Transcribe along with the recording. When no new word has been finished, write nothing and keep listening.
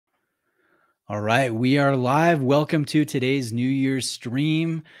All right, we are live. Welcome to today's New Year's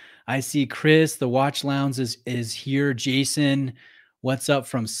stream. I see Chris, the Watch Lounge is here. Jason, what's up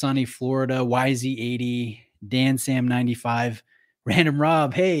from sunny Florida? YZ80, Dan Sam 95, Random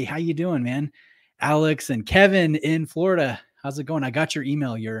Rob. Hey, how you doing, man? Alex and Kevin in Florida. How's it going? I got your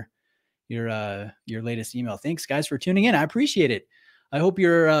email, your latest email. Thanks, guys, for tuning in. I appreciate it. I hope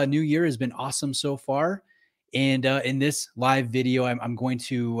your new year has been awesome so far. And in this live video, I'm going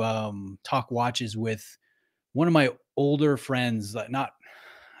to talk watches with one of my older friends. Not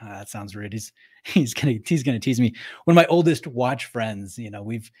that sounds weird. He's gonna tease me. One of my oldest watch friends. You know,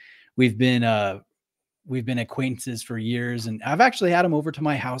 we've been acquaintances for years, and I've actually had him over to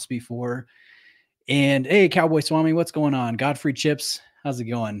my house before. And hey, Cowboy Swami, what's going on? Godfrey Chips, how's it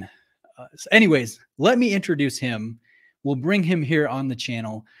going? So anyways, let me introduce him. We'll bring him here on the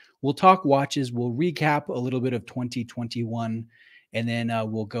channel. We'll talk watches. We'll recap a little bit of 2021, and then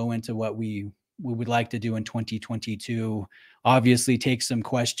we'll go into what we would like to do in 2022. Obviously, take some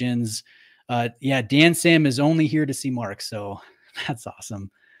questions. Yeah, Dan Sam is only here to see Mark, so that's awesome.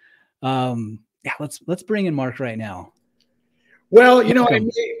 Yeah, let's bring in Mark right now. Well, you know,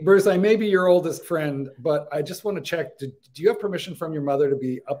 Bruce, I may be your oldest friend, but I just want to check. Do you have permission from your mother to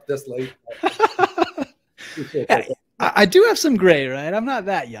be up this late? I do have some gray, right? I'm not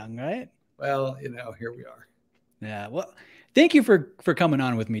that young, right? Well, you know, here we are. Yeah. Well, thank you for coming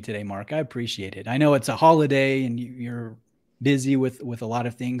on with me today, Mark. I appreciate it. I know it's a holiday and you're busy with a lot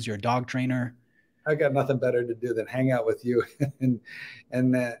of things. You're a dog trainer. I got nothing better to do than hang out with you and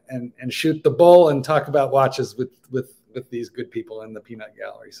shoot the bull and talk about watches with these good people in the Peanut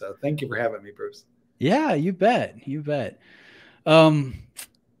Gallery. So thank you for having me, Bruce. Yeah, you bet. You bet.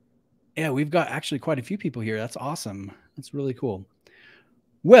 Yeah, we've got actually quite a few people here. That's awesome. That's really cool.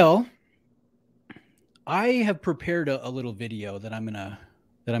 Well, I have prepared a little video that I'm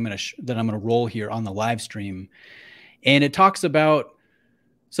gonna roll here on the live stream, and it talks about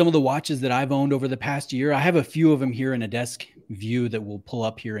some of the watches that I've owned over the past year. I have a few of them here in a desk view that we'll pull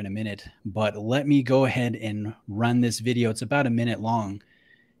up here in a minute, but let me go ahead and run this video. It's about a minute long,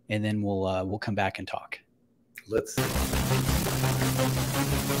 and then we'll come back and talk. Let's.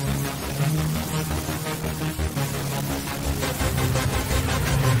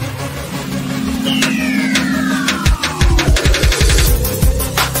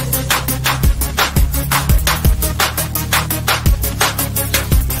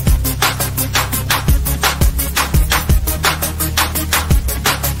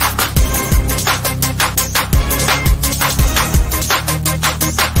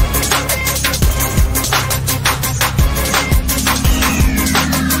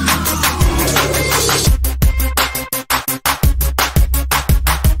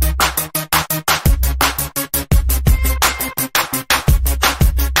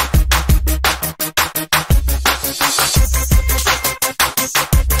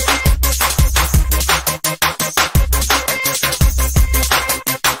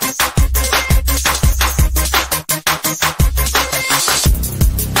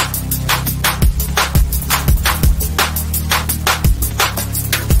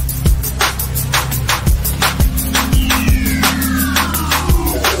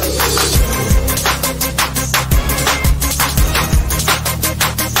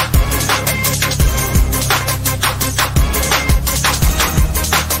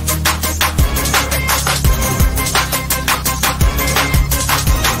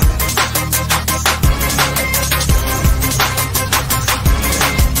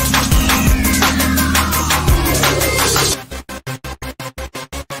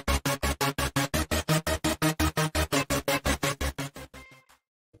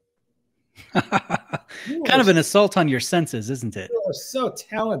 Kind of an assault on your senses, isn't it? You are so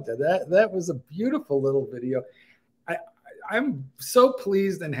talented. That was a beautiful little video. I'm so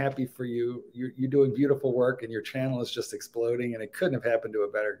pleased and happy for you. You're doing beautiful work, and your channel is just exploding, and it couldn't have happened to a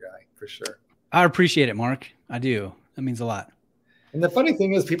better guy, for sure. I appreciate it, Mark. I do. That means a lot. And the funny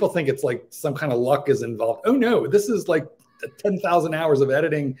thing is, people think it's like some kind of luck is involved. Oh, no, this is like 10,000 hours of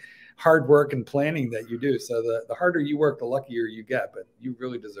editing, hard work, and planning that you do. So the harder you work, the luckier you get, but you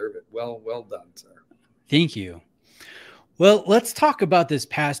really deserve it. Well done, sir. Thank you. Well, let's talk about this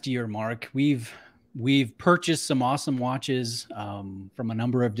past year, Mark. We've purchased some awesome watches from a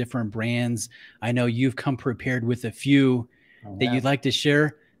number of different brands. I know you've come prepared with a few that you'd like to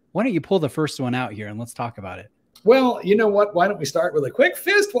share. Why don't you pull the first one out here and let's talk about it? Well, you know what? Why don't we start with a quick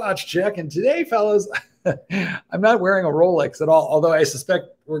fist watch check? And today, fellas, I'm not wearing a Rolex at all, although I suspect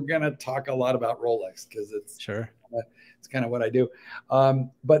we're going to talk a lot about Rolex because it's kind of what I do.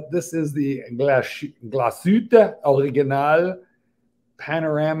 But this is the Glashütte Original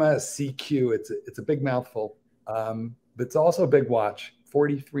Panorama CQ. It's a big mouthful, but it's also a big watch.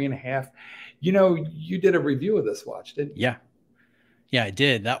 43 and a half. You know, you did a review of this watch, didn't you? Yeah. Yeah, I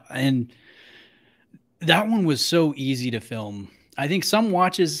did. That one was so easy to film. I think some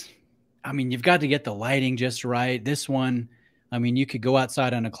watches, I mean, you've got to get the lighting just right. This one, I mean, you could go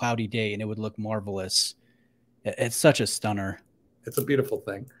outside on a cloudy day and it would look marvelous. It's such a stunner. It's a beautiful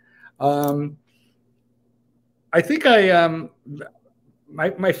thing. I think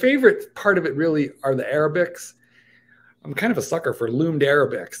my favorite part of it really are the Arabics. I'm kind of a sucker for loomed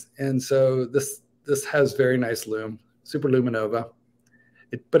Arabics, and so this has very nice loom, super luminova.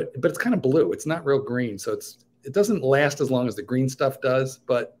 But it's kind of blue. It's not real green, so it doesn't last as long as the green stuff does.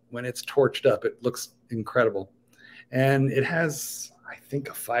 But when it's torched up, it looks incredible, and it has, I think,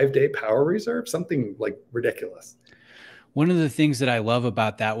 a 5-day power reserve, something like ridiculous. One of the things that I love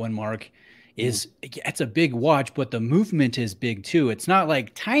about that one, Mark, is it's a big watch, but the movement is big too. It's not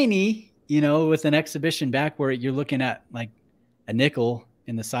like tiny, you know, with an exhibition back where you're looking at like a nickel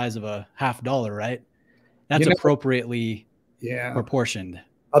in the size of a $50, right? That's appropriately proportioned.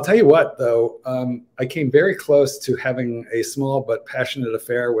 I'll tell you what, though, I came very close to having a small but passionate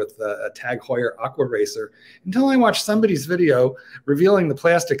affair with a Tag Heuer Aqua Racer until I watched somebody's video revealing the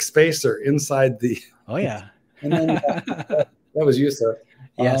plastic spacer inside the. Oh yeah, and then that was you, sir.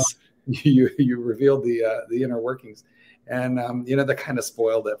 Yes, you revealed the inner workings. And you know, that kind of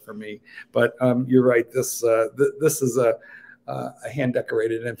spoiled it for me. But you're right. This is a hand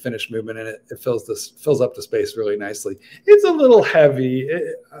decorated and finished movement, and it fills up the space really nicely. It's a little heavy.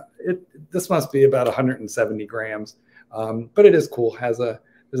 This must be about 170 grams, but it is cool. There's a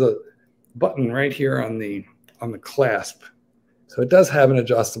button right here on the clasp, so it does have an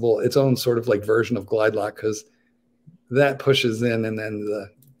adjustable, its own sort of like version of glide lock, because that pushes in and then the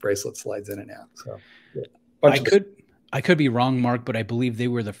bracelet slides in and out. So yeah. I could be wrong, Mark, but I believe they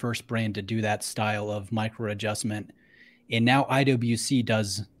were the first brand to do that style of micro adjustment. And now IWC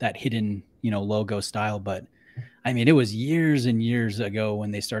does that hidden, you know, logo style. But I mean, it was years and years ago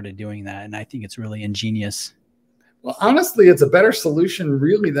when they started doing that. And I think it's really ingenious. Well, honestly, it's a better solution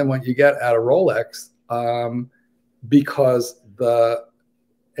really than what you get out of Rolex, because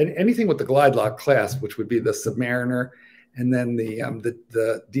anything with the glide lock clasp, which would be the Submariner, and then the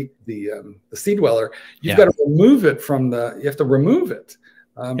Sea Dweller, you've got to remove it from you have to remove it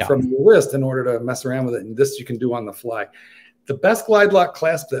from your wrist in order to mess around with it. And this you can do on the fly. The best glide lock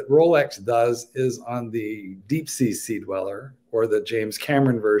clasp that Rolex does is on the Deep Sea Dweller, or the James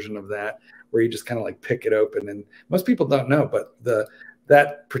Cameron version of that, where you just kind of like pick it open. And most people don't know, but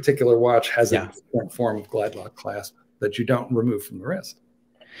that particular watch has a different form of glide lock clasp that you don't remove from the wrist.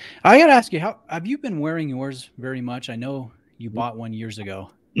 I got to ask you, how have you been wearing yours very much? I know you bought one years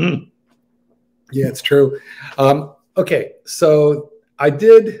ago. Yeah, it's true. Okay, so I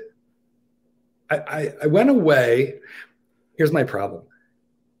did. I went away. Here's my problem.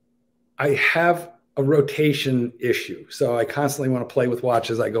 I have a rotation issue, so I constantly want to play with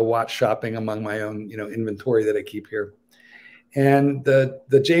watches. I go watch shopping among my own, you know, inventory that I keep here. And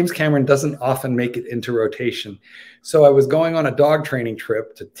the James Cameron doesn't often make it into rotation. So I was going on a dog training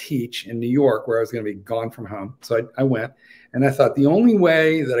trip to teach in New York, where I was going to be gone from home. So I went, and I thought the only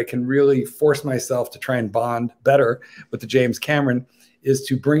way that I can really force myself to try and bond better with the James Cameron is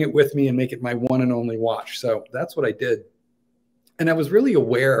to bring it with me and make it my one and only watch. So that's what I did. And I was really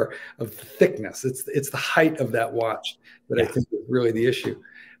aware of the thickness. It's the height of that watch that I think is really the issue.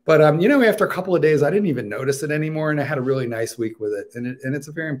 But, you know, after a couple of days, I didn't even notice it anymore. And I had a really nice week with it. And it's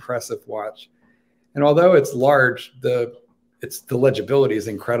a very impressive watch. And although it's large, the legibility is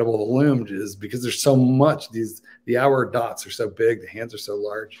incredible. The loomed is, because there's so much, the hour dots are so big, the hands are so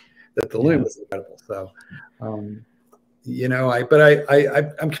large, that the loom is incredible. So, you know,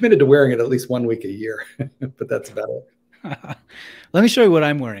 I'm committed to wearing it at least 1 week a year, but that's about it. Let me show you what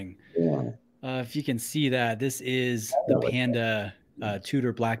I'm wearing. Yeah. If you can see that, this is the Panda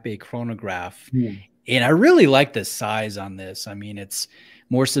Tudor Black Bay chronograph. And I really like the size on this. I mean, it's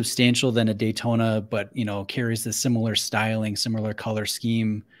more substantial than a Daytona, but, you know, carries the similar styling, similar color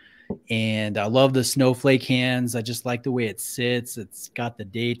scheme. And I love the snowflake hands. I just like the way it sits. It's got the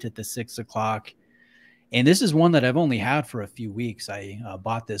date at the 6 o'clock. And this is one that I've only had for a few weeks. I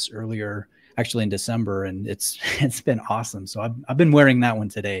bought this earlier, actually in December, and it's been awesome. So I've been wearing that one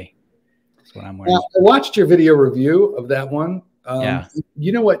today. That's what I'm wearing. Now, I watched your video review of that one.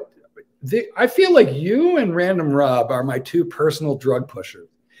 You know what? I feel like you and Random Rob are my two personal drug pushers,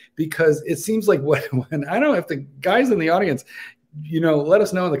 because it seems like when I don't know if the guys in the audience, you know, let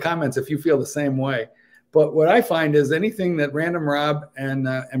us know in the comments if you feel the same way. But what I find is anything that Random Rob and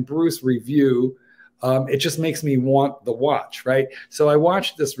Bruce review, It just makes me want the watch, right? So I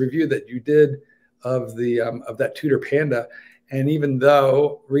watched this review that you did of the of that Tudor Panda, and even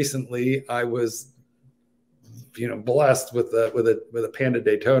though recently I was, blessed with a Panda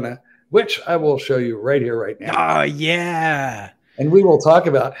Daytona, which I will show you right here, right now. Oh yeah, and we will talk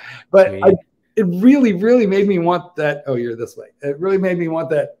about. But sweet. it really, really made me want that. Oh, you're this way. It really made me want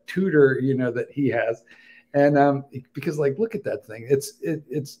that Tudor, that he has, and because like, look at that thing.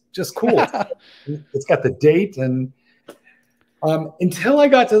 It's just cool. It's got the date, and until I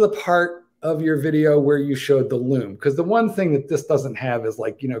got to the part of your video where you showed the lume, because the one thing that this doesn't have is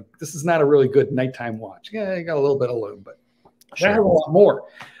like, this is not a really good nighttime watch. Yeah, you got a little bit of lume, but Sure. that has a lot more.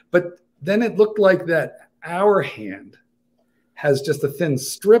 But then it looked like that hour hand has just a thin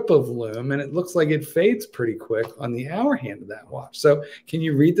strip of lume, and it looks like it fades pretty quick on the hour hand of that watch. So can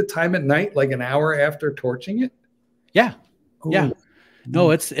you read the time at night, like an hour after torching it? Yeah. Ooh. Yeah.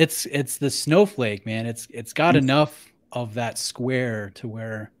 No, it's the snowflake, man. It's got enough of that square to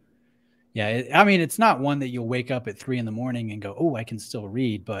where, yeah, I mean, it's not one that you'll wake up at 3 in the morning and go, oh, I can still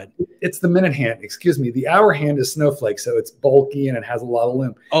read, but it's the minute hand. Excuse me. The hour hand is snowflake, so it's bulky and it has a lot of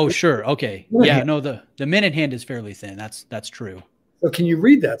lume. Oh, sure. Okay. Yeah, no, the minute hand is fairly thin. That's true. So can you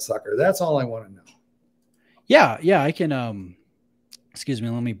read that sucker? That's all I want to know. Yeah, I can. Excuse me,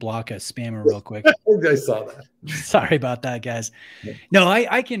 let me block a spammer real quick. I saw that. Sorry about that, guys. No,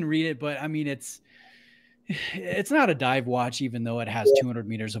 I can read it, but I mean, it's not a dive watch, even though it has 200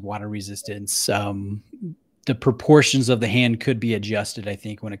 meters of water resistance. The proportions of the hand could be adjusted, I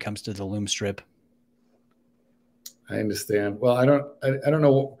think, when it comes to the lume strip. I understand. Well, I don't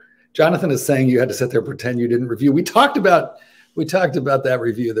know. Jonathan is saying you had to sit there and pretend you didn't review. We talked about that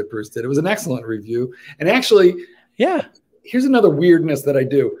review that Bruce did. It was an excellent review. And actually, yeah, here's another weirdness that I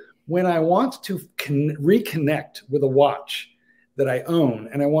do. When I want to reconnect with a watch that I own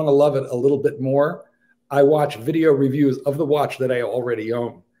and I want to love it a little bit more, I watch video reviews of the watch that I already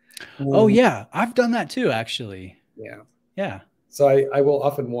own. Oh yeah, I've done that too, actually. Yeah. So I will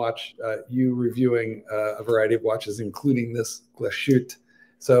often watch you reviewing a variety of watches, including this Glashut.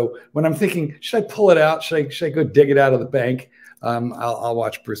 So when I'm thinking, should I pull it out? Should I go dig it out of the bank? I'll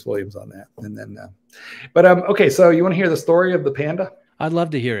watch Bruce Williams on that, and then. Okay. So you want to hear the story of the Panda? I'd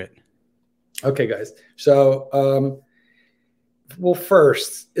love to hear it. Okay, guys. So. Well,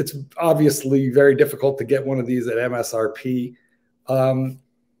 first, it's obviously very difficult to get one of these at MSRP.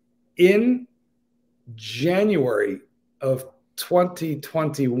 In January of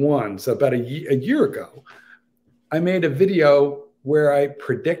 2021, so about a year ago, I made a video where I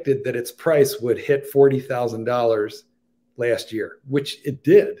predicted that its price would hit $40,000 last year, which it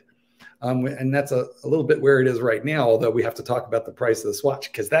did. And that's a little bit where it is right now, although we have to talk about the price of this watch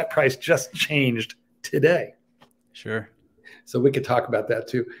because that price just changed today. Sure. So we could talk about that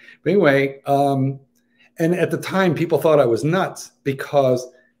too. But anyway, and at the time, people thought I was nuts because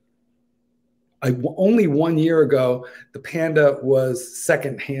only 1 year ago, the Panda was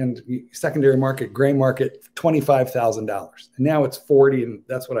secondary market, gray market, $25,000. And now it's 40, and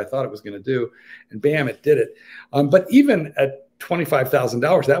that's what I thought it was going to do. And bam, it did it. But even at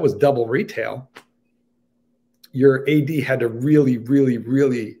 $25,000, that was double retail. Your AD had to really, really,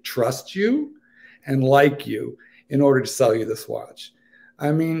 really trust you and like you in order to sell you this watch.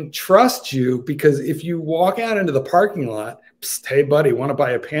 I mean, trust you, because if you walk out into the parking lot, hey buddy, want to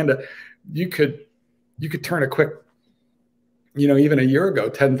buy a Panda? You could turn a quick, even a year ago,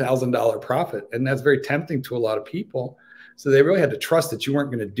 $10,000 profit. And that's very tempting to a lot of people. So they really had to trust that you weren't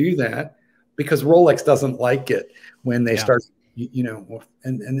going to do that, because Rolex doesn't like it when they start,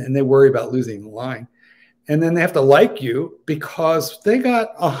 and they worry about losing the line. And then they have to like you because they got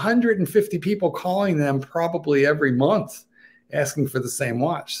 150 people calling them probably every month asking for the same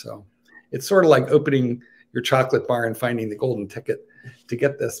watch. So it's sort of like opening your chocolate bar and finding the golden ticket to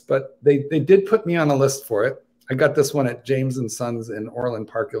get this. But they did put me on a list for it. I got this one at James and Sons in Orland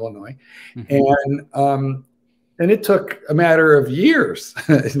Park, Illinois. Mm-hmm. And it took a matter of years.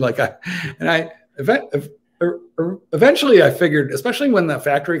 Eventually I figured, especially when the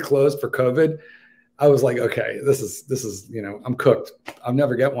factory closed for COVID, I was like, okay, this is, I'm cooked. I'll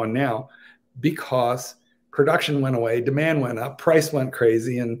never get one now, because production went away, demand went up, price went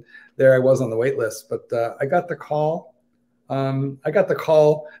crazy, and there I was on the wait list. But I got the call. I got the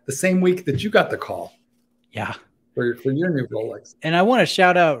call the same week that you got the call. Yeah. For your new Rolex. And I want to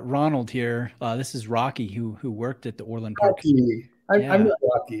shout out Ronald here. This is Rocky, who worked at the Orland Park. Rocky. I know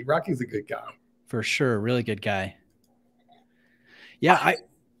Rocky. Rocky's a good guy. For sure. Really good guy. Yeah,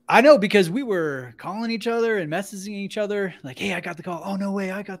 I know, because we were calling each other and messaging each other like, hey, I got the call. Oh, no way,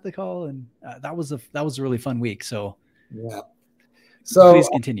 I got the call. And that was a really fun week. So yeah. So please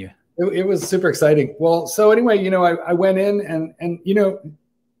continue. it was super exciting. Well, so anyway, I went in and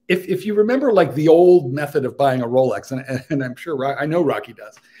if you remember like the old method of buying a Rolex, and I'm sure I know Rocky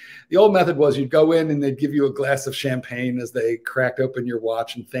does. The old method was you'd go in and they'd give you a glass of champagne as they cracked open your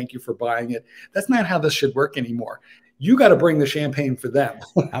watch and thank you for buying it. That's not how this should work anymore. You got to bring the champagne for them.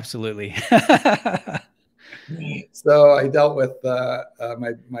 Absolutely. So I dealt with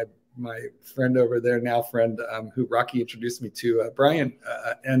my friend over there, now friend, who Rocky introduced me to, Brian,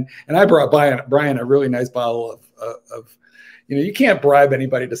 and I brought Brian a really nice bottle of you can't bribe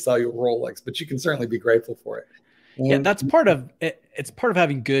anybody to sell you a Rolex, but you can certainly be grateful for it. And yeah, that's part of it. It's part of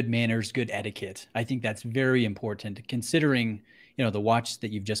having good manners, good etiquette. I think that's very important, considering the watch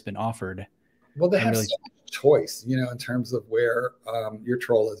that you've just been offered. Well, they have so much choice, in terms of where your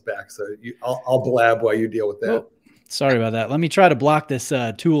troll is back. So I'll blab while you deal with that. Oh, sorry about that. Let me try to block this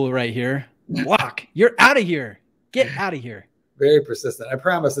tool right here. Block. You're out of here. Get out of here. Very persistent. I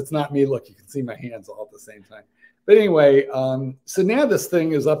promise it's not me. Look, you can see my hands all at the same time. But anyway, so now this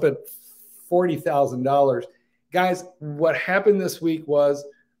thing is up at $40,000. Guys, what happened this week was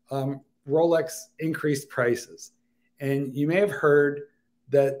Rolex increased prices. And you may have heard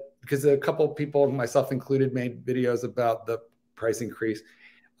that because a couple of people, myself included, made videos about the price increase.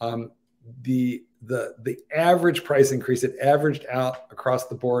 The average price increase, it averaged out across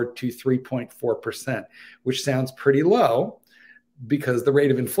the board to 3.4%, which sounds pretty low because the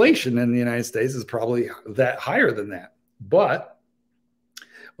rate of inflation in the United States is probably that higher than that. But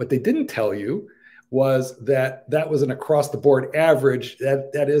what they didn't tell you was that was an across the board average.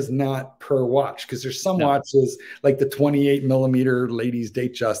 That is not per watch, because there's some watches like the 28 millimeter ladies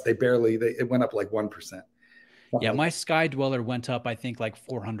Datejust, it went up like 1%. Yeah, my Sky Dweller went up, I think, like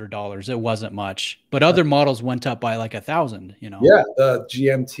 $400. It wasn't much, but other models went up by like 1,000. Yeah, the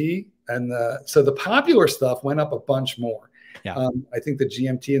GMT and so the popular stuff went up a bunch more. Yeah, I think the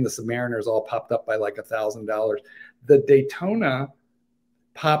GMT and the Submariners all popped up by like $1,000. The Daytona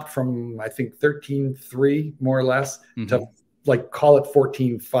popped from, I think, 13.3 more or less to like call it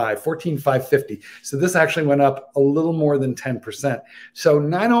 14.550. So this actually went up a little more than 10%. So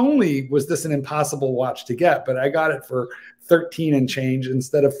not only was this an impossible watch to get, but I got it for 13 and change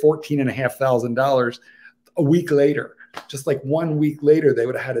instead of $14,500 a week later. Just like 1 week later, they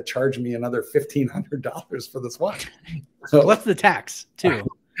would have had to charge me another $1,500 for this watch. So what's the tax too?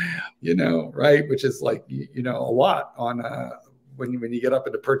 Right? Which is like, a lot on when you get up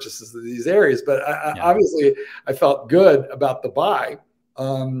into purchases of these areas. But obviously, I felt good about the buy.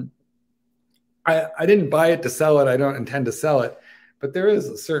 I didn't buy it to sell it. I don't intend to sell it. But there is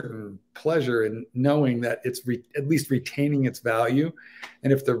a certain pleasure in knowing that it's at least retaining its value.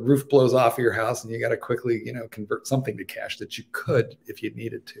 And if the roof blows off of your house and you got to quickly, convert something to cash, that you could if you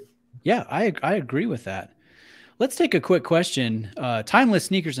needed to. Yeah, I agree with that. Let's take a quick question. Timeless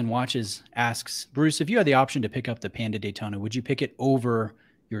Sneakers and Watches asks, Bruce, if you had the option to pick up the Panda Daytona, would you pick it over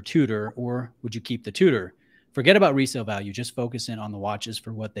your Tudor, or would you keep the Tudor? Forget about resale value. Just focus in on the watches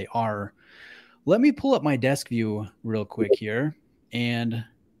for what they are. Let me pull up my desk view real quick here and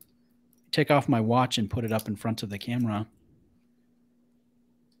take off my watch and put it up in front of the camera.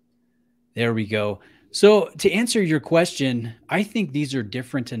 There we go. So to answer your question, I think these are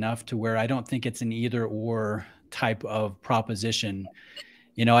different enough to where I don't think it's an either or type of proposition.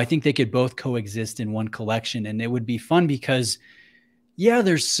 I think they could both coexist in one collection, and it would be fun because, yeah,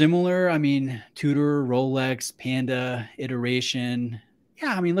 they're similar. I mean, Tudor, Rolex, Panda, iteration.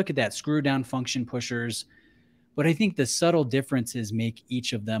 Yeah, I mean, look at that, screw down function pushers. But I think the subtle differences make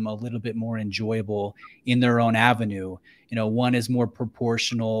each of them a little bit more enjoyable in their own avenue. One is more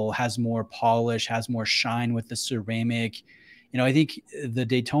proportional, has more polish, has more shine with the ceramic. I think the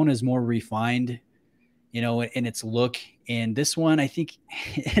Daytona is more refined, in its look. And this one, I think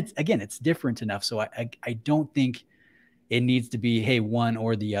it's different enough. So I don't think it needs to be, hey, one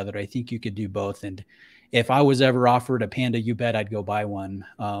or the other. I think you could do both. And if I was ever offered a Panda, you bet I'd go buy one.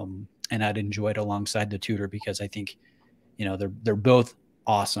 And I'd enjoy it alongside the Tudor, because I think, they're both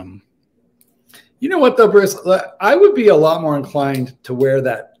awesome. You know what, though, Bruce? I would be a lot more inclined to wear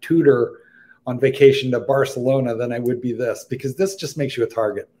that Tudor on vacation to Barcelona than I would be this, because this just makes you a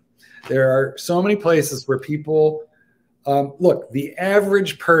target. There are so many places where people look, the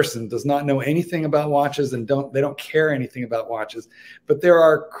average person does not know anything about watches and they don't care anything about watches. But there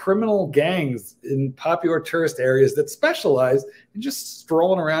are criminal gangs in popular tourist areas that specialize in just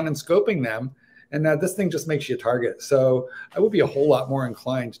strolling around and scoping them. And this thing just makes you a target. So I would be a whole lot more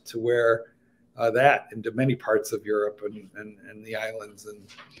inclined to wear that into many parts of Europe and the islands. And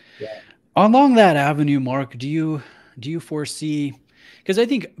yeah. Along that avenue, Mark, do you foresee, because I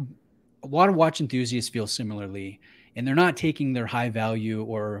think a lot of watch enthusiasts feel similarly, and they're not taking their high value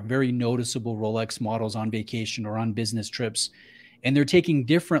or very noticeable Rolex models on vacation or on business trips. And they're taking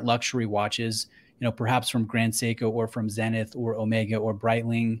different luxury watches, perhaps from Grand Seiko or from Zenith or Omega or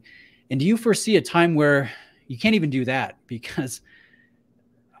Breitling. And do you foresee a time where you can't even do that because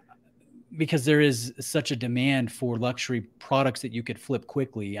there is such a demand for luxury products that you could flip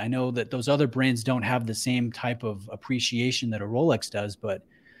quickly? I know that those other brands don't have the same type of appreciation that a Rolex does, but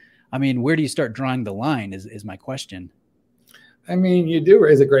I mean, where do you start drawing the line is my question. I mean, you do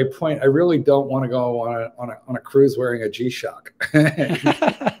raise a great point. I really don't want to go on a cruise wearing a G-Shock.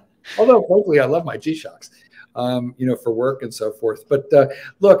 Although, frankly, I love my G-Shocks, for work and so forth. But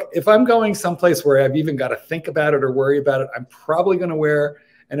look, if I'm going someplace where I've even got to think about it or worry about it, I'm probably going to wear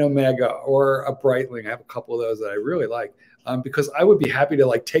an Omega or a Breitling. I have a couple of those that I really like, because I would be happy to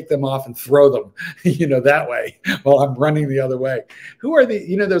like take them off and throw them, that way while I'm running the other way. Who are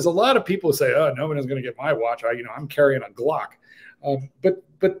the, there's a lot of people who say, oh, no one is going to get my watch. I'm carrying a Glock.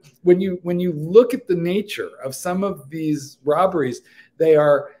 But when you look at the nature of some of these robberies, they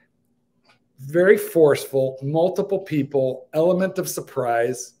are very forceful, multiple people, element of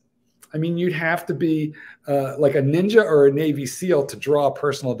surprise. I mean, you'd have to be like a ninja or a Navy SEAL to draw a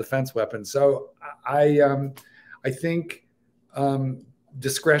personal defense weapon. So I think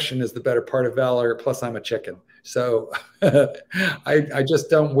discretion is the better part of valor. Plus, I'm a chicken, so I just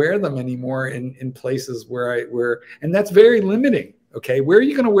don't wear them anymore in places where and that's very limiting. Okay, where are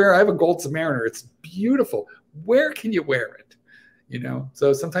you going to wear? I have a gold Submariner. It's beautiful. Where can you wear it?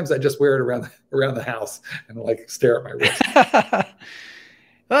 So sometimes I just wear it around the house and like stare at my wrist.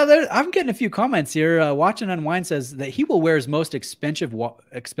 Well, I'm getting a few comments here. Watch and Unwind says that he will wear his most expensive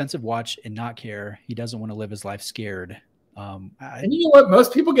watch and not care. He doesn't want to live his life scared. And you know what?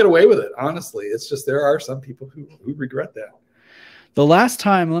 Most people get away with it. Honestly, it's just there are some people who regret that. The last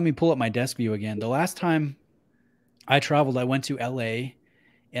time, let me pull up my desk view again. The last time I traveled, I went to LA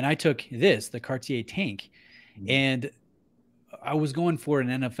and I took the Cartier tank, and I was going for an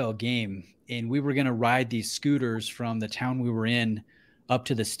NFL game, and we were going to ride these scooters from the town we were in up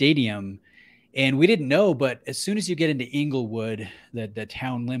to the stadium. And we didn't know, but as soon as you get into Inglewood, the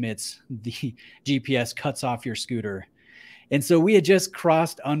town limits, the GPS cuts off your scooter. And so we had just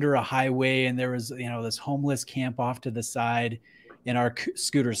crossed under a highway, and there was, this homeless camp off to the side, and our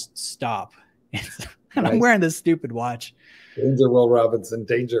scooters stop. And I'm wearing this stupid watch. Danger, Will Robinson,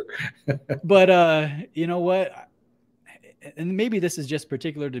 danger. But you know what? And maybe this is just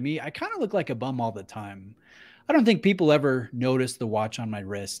particular to me. I kind of look like a bum all the time. I don't think people ever notice the watch on my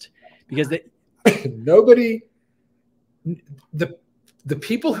wrist because nobody, the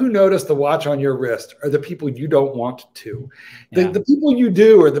people who notice the watch on your wrist are the people you don't want to. The people you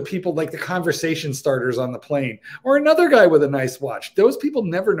do are the people like the conversation starters on the plane or another guy with a nice watch. Those people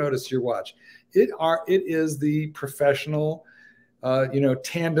never notice your watch. It is the professional,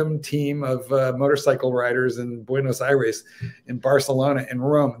 tandem team of motorcycle riders in Buenos Aires, in Barcelona, in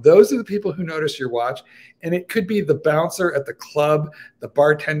Rome. Those are the people who notice your watch. And it could be the bouncer at the club, the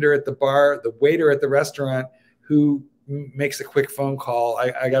bartender at the bar, the waiter at the restaurant who makes a quick phone call.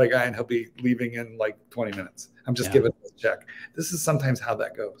 I got a guy and he'll be leaving in like 20 minutes. I'm just giving him a check. This is sometimes how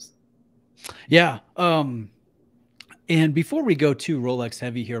that goes. Yeah. And before we go too Rolex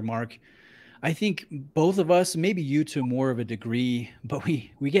heavy here, Mark, I think both of us, maybe you to more of a degree, but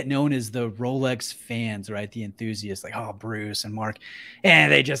we get known as the Rolex fans, right? The enthusiasts, like, oh, Bruce and Mark,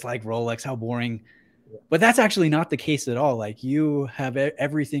 and they just like Rolex, how boring. But that's actually not the case at all. Like, you have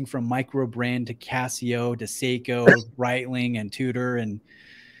everything from micro brand to Casio to Seiko, Breitling and Tudor. And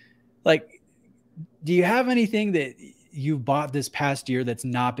like, do you have anything that you bought this past year that's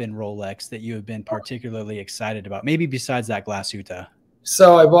not been Rolex that you have been particularly excited about? Maybe besides that Glashütte.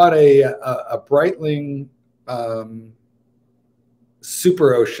 So I bought a Breitling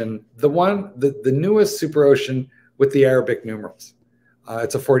Super Ocean, the newest Super Ocean with the Arabic numerals.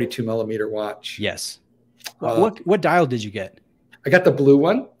 It's a 42 millimeter watch. Yes. What dial did you get? I got the blue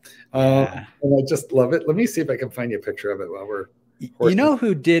one, and I just love it. Let me see if I can find you a picture of it while we're. You know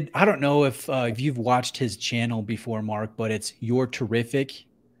who did? I don't know if you've watched his channel before, Mark, but it's You're Terrific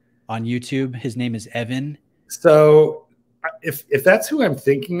on YouTube. His name is Evan. So if that's who I'm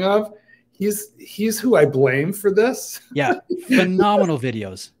thinking of, he's who I blame for this. Yeah, phenomenal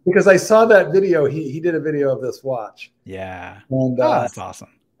videos. Because I saw that video. He did a video of this watch. Yeah, and that's awesome.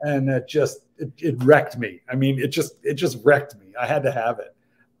 And it wrecked me. I mean, it just wrecked me. I had to have it.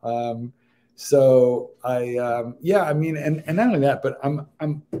 So I mean, and not only that, but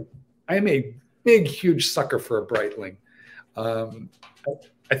I am a big, huge sucker for a Breitling.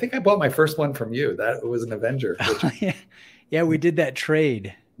 I think I bought my first one from you. That was an Avenger. Yeah, we did that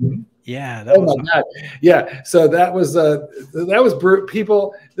trade. Yeah, that Oh was my God. Yeah. So that was Bruce.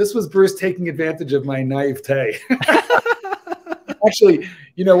 People, this was Bruce taking advantage of my naivete. Actually,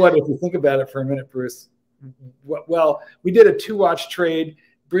 you know what? If you think about it for a minute, Bruce, well, we did a 2-watch trade.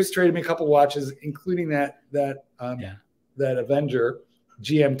 Bruce traded me a couple watches, including that Avenger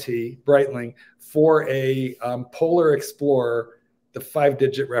GMT Breitling for a Polar Explorer, the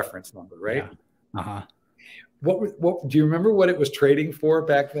 5-digit reference number, right? Yeah. Uh-huh. What do you remember what it was trading for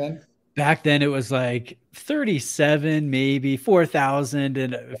back then? Back then it was like 37, maybe 4,000,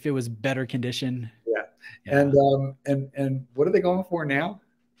 and if it was better condition. Yeah. Yeah. And what are they going for now?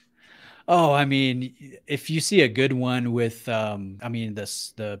 Oh, I mean, if you see a good one with, I mean,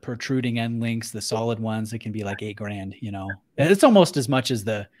 the protruding end links, the solid ones, it can be like 8 grand, you know, and it's almost as much as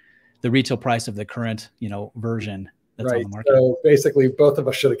the retail price of the current, you know, version that's on Right. the market. So basically, both of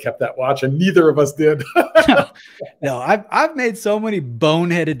us should have kept that watch, and neither of us did. No, I've made so many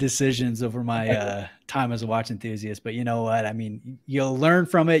boneheaded decisions over my time as a watch enthusiast, but you know what? I mean, you'll learn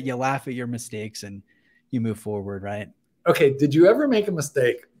from it, you laugh at your mistakes, and you move forward, right? Okay. Did you ever make a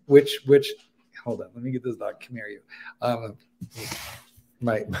mistake? Which? Hold on. Let me get this dog. Come here, you.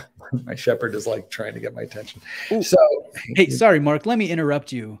 My shepherd is like trying to get my attention. Ooh. So, hey, sorry, Mark. Let me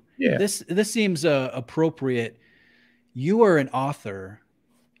interrupt you. Yeah. This seems appropriate. You are an author.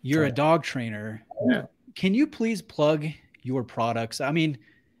 You're a dog trainer. Yeah. Can you please plug your products? I mean,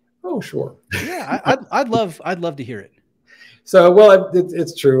 oh, sure. Yeah, I'd love to hear it. So, well,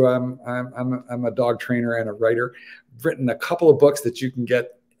 it's true. I'm a dog trainer and a writer. I've written a couple of books that you can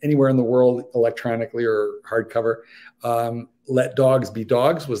get anywhere in the world electronically or hardcover. Let Dogs Be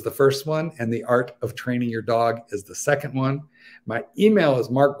Dogs was the first one, and The Art of Training Your Dog is the second one. My email is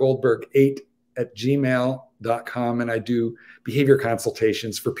markgoldberg8@gmail.com, and I do behavior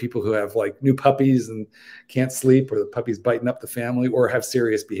consultations for people who have like new puppies and can't sleep, or the puppy's biting up the family, or have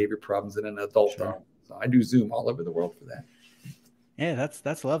serious behavior problems in an adult dog. So I do Zoom all over the world for that. Yeah,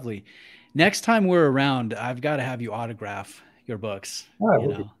 that's lovely. Next time we're around, I've got to have you autograph your books. Oh, you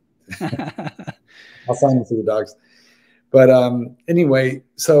know? I'll sign them for the dogs. But anyway,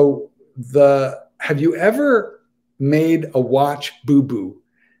 so have you ever made a watch boo-boo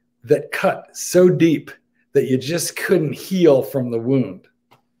that cut so deep that you just couldn't heal from the wound?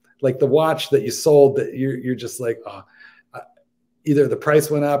 Like the watch that you sold that you're just like, oh, either the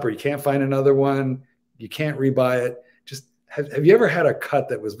price went up or you can't find another one, you can't rebuy it. Just have you ever had a cut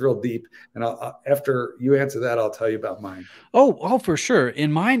that was real deep? And after you answer that, I'll tell you about mine. Oh, for sure.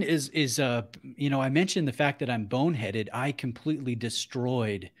 And mine is you know, I mentioned the fact that I'm boneheaded. I completely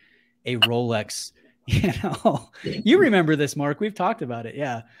destroyed a Rolex. You know, you remember this, Mark? We've talked about it.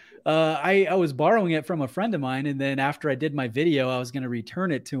 Yeah. I was borrowing it from a friend of mine, and then after I did my video, I was going to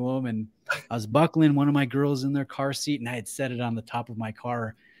return it to him, and I was buckling one of my girls in their car seat, and I had set it on the top of my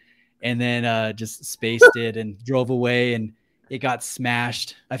car, and then just spaced it and drove away, and it got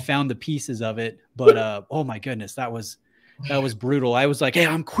smashed. I found the pieces of it, but oh my goodness, that was brutal. I was like, hey,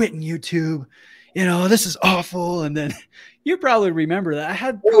 I'm quitting YouTube. You know, this is awful. And then you probably remember that I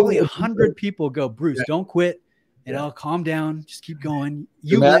had probably 100 people go, Bruce, don't quit. You know, calm down. Just keep going.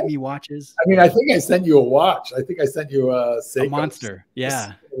 You lent me watches. I mean, I think I sent you a watch. I think I sent you a Monster.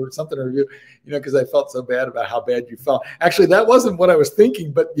 Yeah. Or something, or you know, because I felt so bad about how bad you felt. Actually, that wasn't what I was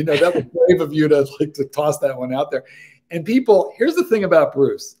thinking, but you know, that was brave of you to like to toss that one out there. And people, here's the thing about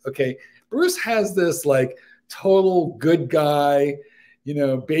Bruce. Okay. Bruce has this like total good guy, you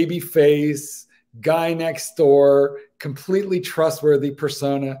know, baby face, guy next door, completely trustworthy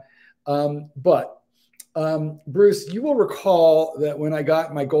persona. Bruce, you will recall that when I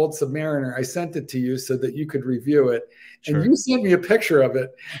got my gold Submariner, I sent it to you so that you could review it. Sure. And you sent me a picture of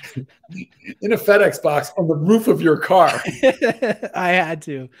it in a FedEx box on the roof of your car. I had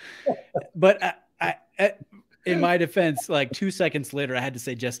to. But in my defense, like 2 seconds later, I had to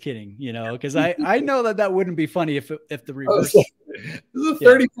say, just kidding, you know, because I know that wouldn't be funny if the reverse. This is a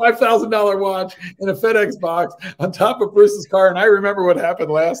 $35,000 watch in a FedEx box on top of Bruce's car. And I remember what happened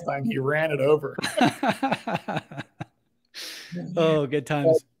last time. He ran it over. Oh, good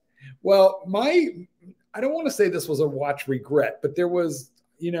times. Well, I don't want to say this was a watch regret, but there was,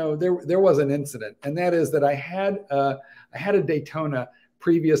 you know, there was an incident. And that is that I had a Daytona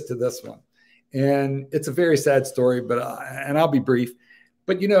previous to this one. And it's a very sad story, but and I'll be brief.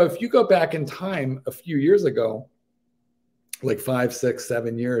 But, you know, if you go back in time a few years ago, like 5, 6,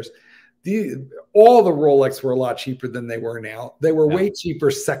 7 years, all the Rolex were a lot cheaper than they were now. They were way cheaper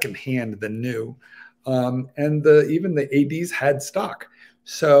secondhand than new. And even the ADs had stock.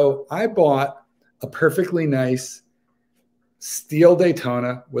 So I bought a perfectly nice steel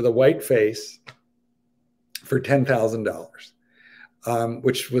Daytona with a white face for $10,000.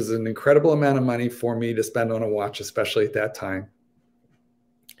 which was an incredible amount of money for me to spend on a watch, especially at that time.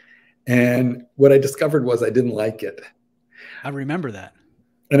 And what I discovered was I didn't like it. I remember that.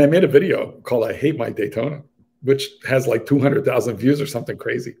 And I made a video called I Hate My Daytona, which has like 200,000 views or something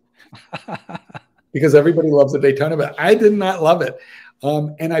crazy. Because everybody loves the Daytona, but I did not love it.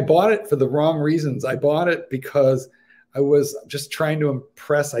 And I bought it for the wrong reasons. I bought it because I was just trying to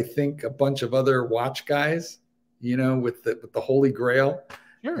impress, I think, a bunch of other watch guys, you know, with the Holy Grail.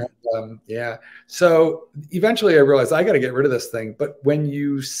 Sure. Yeah. So eventually I realized I got to get rid of this thing. But when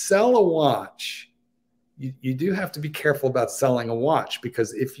you sell a watch, you do have to be careful about selling a watch,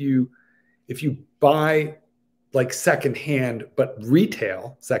 because if you buy like secondhand, but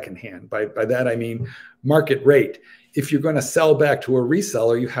retail secondhand, by that I mean market rate, if you're going to sell back to a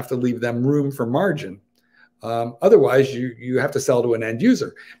reseller, you have to leave them room for margin. Otherwise, you have to sell to an end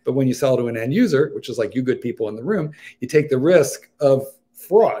user. But when you sell to an end user, which is like you good people in the room, you take the risk of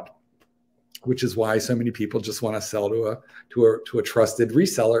fraud, which is why so many people just want to sell to a trusted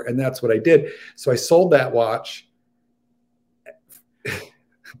reseller. And that's what I did. So I sold that watch.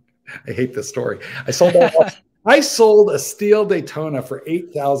 I hate this story. I sold that watch. I sold a steel Daytona for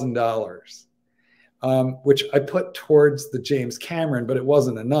 $8,000, which I put towards the James Cameron, but it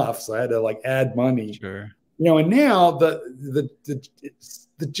wasn't enough. So I had to like add money. Sure. You know, and now the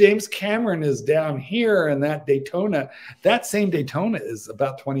James Cameron is down here, and that same Daytona is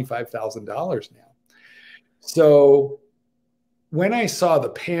about $25,000 now. So when I saw the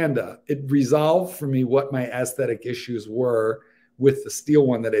Panda, it resolved for me what my aesthetic issues were with the steel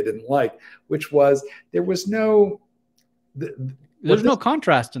one that I didn't like, which was there's no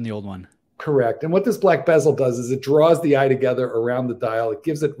contrast in the old one. Correct. And what this black bezel does is it draws the eye together around the dial. It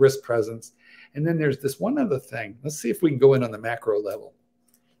gives it wrist presence. And then there's this one other thing. Let's see if we can go in on the macro level.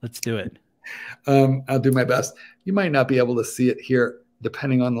 Let's do it. I'll do my best. You might not be able to see it here,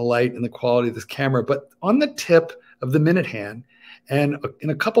 depending on the light and the quality of this camera, but on the tip of the minute hand and in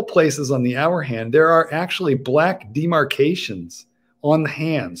a couple places on the hour hand, there are actually black demarcations on the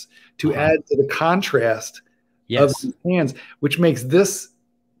hands to add to the contrast of the hands, which makes this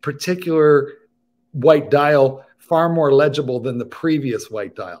particular white dial far more legible than the previous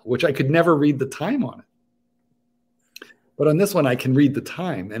white dial, which I could never read the time on it. But on this one, I can read the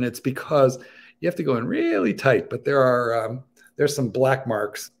time, and it's because you have to go in really tight. But there's some black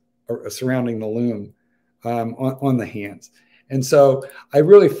marks surrounding the lume on the hands, and so I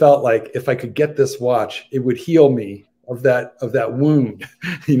really felt like if I could get this watch, it would heal me of that wound,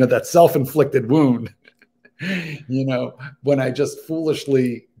 you know, that self-inflicted wound. You know, when I just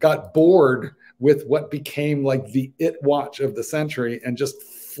foolishly got bored with what became like the it watch of the century and just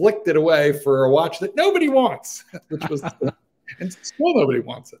flicked it away for a watch that nobody wants, which was, and still nobody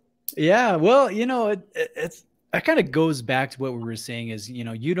wants it. Yeah. Well, you know, it kind of goes back to what we were saying is, you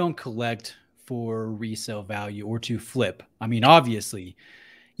know, you don't collect for resale value or to flip. I mean, obviously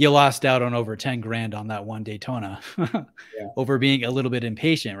you lost out on over 10 grand on that one Daytona over being a little bit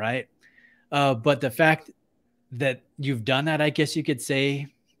impatient. Right. But the fact that you've done that, I guess you could say,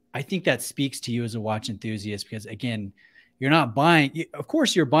 I think that speaks to you as a watch enthusiast, because again, you're not buying, of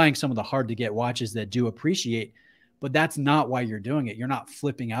course you're buying some of the hard to get watches that do appreciate, but that's not why you're doing it. You're not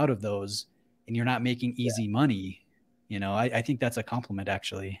flipping out of those and you're not making easy money. You know, I think that's a compliment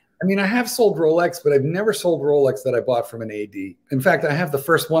actually. I mean, I have sold Rolex, but I've never sold Rolex that I bought from an AD. In fact, I have the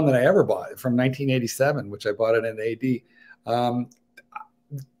first one that I ever bought from 1987, which I bought at an AD.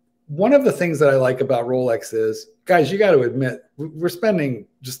 One of the things that I like about Rolex is, guys, you got to admit, we're spending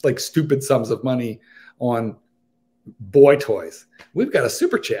just like stupid sums of money on boy toys. We've got a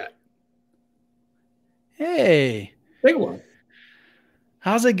super chat. Hey. Big one.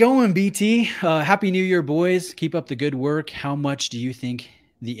 How's it going, BT? Happy New Year, boys. Keep up the good work. How much do you think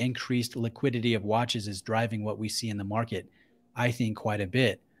the increased liquidity of watches is driving what we see in the market? I think quite a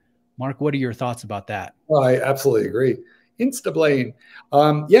bit. Mark, what are your thoughts about that? Well, I absolutely agree. Instablain.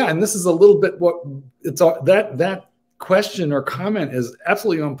 Yeah, and this is a little bit what it's that question or comment is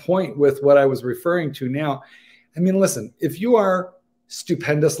absolutely on point with what I was referring to now. I mean, listen, if you are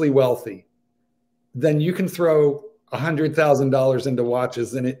stupendously wealthy, then you can throw $100,000 into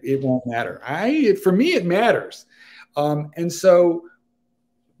watches and it won't matter. For me, it matters. And so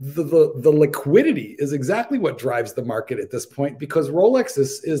the liquidity is exactly what drives the market at this point, because Rolex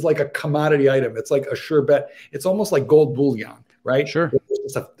is like a commodity item. It's like a sure bet. It's almost like gold bullion, right? Sure.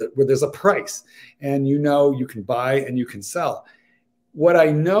 Where there's a price and you know you can buy and you can sell. What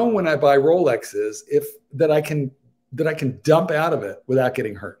I know when I buy Rolex is that I can dump out of it without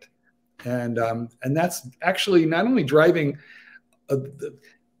getting hurt. And that's actually not only driving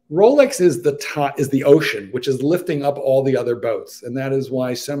Rolex is the top, is the ocean, which is lifting up all the other boats, and that is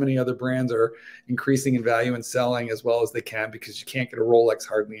why so many other brands are increasing in value and selling as well as they can, because you can't get a Rolex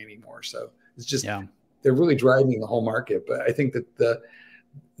hardly anymore. So it's just they're really driving the whole market. But I think that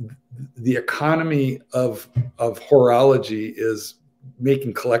the economy of horology is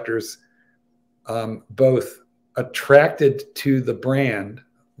making collectors both attracted to the brand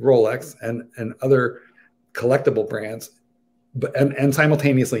Rolex and other collectible brands, but and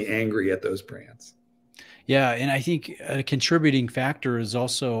simultaneously angry at those brands. Yeah, and I think a contributing factor is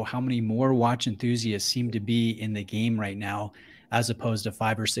also how many more watch enthusiasts seem to be in the game right now, as opposed to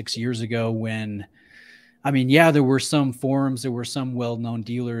 5 or 6 years ago when, I mean, yeah, there were some forums, there were some well-known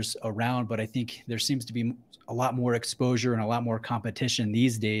dealers around, but I think there seems to be a lot more exposure and a lot more competition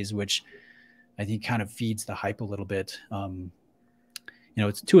these days, which I think kind of feeds the hype a little bit. You know,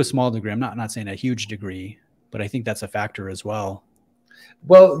 it's to a small degree. I'm not saying a huge degree, but I think that's a factor as well.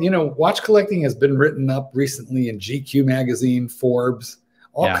 Well, you know, watch collecting has been written up recently in GQ magazine, Forbes,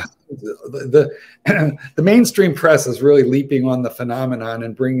 all kinds of, the mainstream press is really leaping on the phenomenon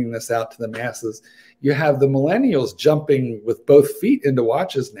and bringing this out to the masses. You have the millennials jumping with both feet into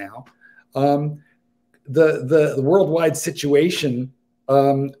watches now. The worldwide situation,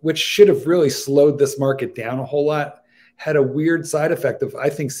 which should have really slowed this market down a whole lot, had a weird side effect of, I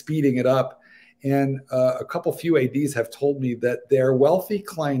think, speeding it up. And a couple few ADs have told me that their wealthy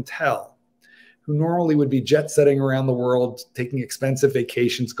clientele, who normally would be jet setting around the world, taking expensive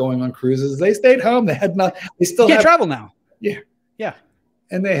vacations, going on cruises, they stayed home. They had not. They still can't travel now. Yeah, yeah.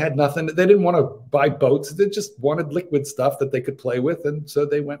 And they had nothing. They didn't want to buy boats. They just wanted liquid stuff that they could play with, and so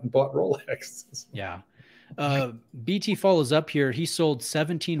they went and bought Rolex. Yeah. BT follows up here. He sold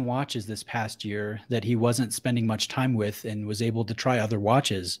 17 watches this past year that he wasn't spending much time with and was able to try other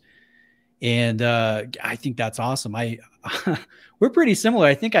watches. And I think that's awesome. We're pretty similar.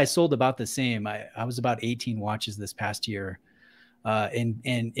 I think I sold about the same. I was about 18 watches this past year. And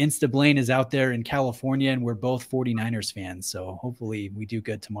Insta Blaine is out there in California, and we're both 49ers fans. So hopefully we do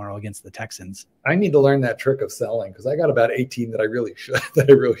good tomorrow against the Texans. I need to learn that trick of selling, because I got about 18 that I really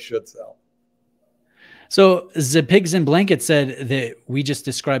should sell. So the Pigs in Blankets said that we just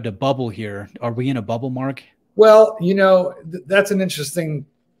described a bubble here. Are we in a bubble, Mark? Well, you know, that's an interesting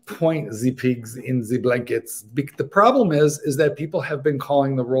point, the Pigs in the Blankets. The problem is that people have been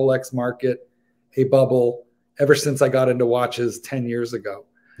calling the Rolex market a bubble ever since I got into watches 10 years ago.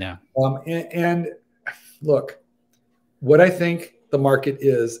 Yeah. And look, what I think the market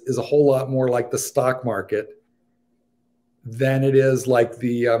is a whole lot more like the stock market than it is like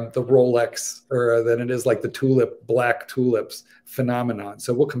the Rolex, or than it is like the black tulips phenomenon.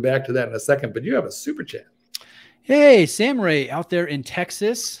 So we'll come back to that in a second, but you have a super chat. Hey, Sam Ray out there in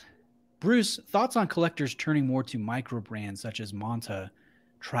Texas. Bruce, thoughts on collectors turning more to micro brands such as Monta,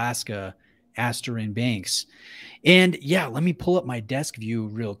 Traska, Astor, and Banks? And yeah, let me pull up my desk view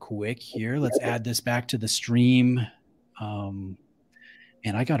real quick here. Let's add this back to the stream.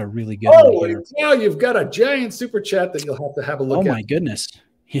 And I got a really good one here. Now you've got a giant super chat that you'll have a look at. Oh my goodness.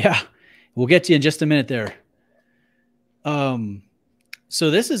 Yeah. We'll get to you in just a minute there. So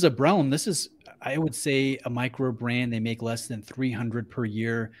this is a Brelm. This is, I would say, a micro brand. They make less than 300 per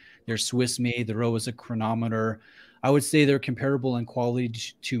year. They're Swiss made. They're always a chronometer. I would say they're comparable in quality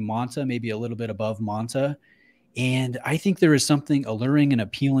to Monta, maybe a little bit above Monta. And I think there is something alluring and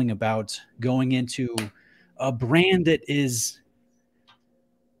appealing about going into a brand that is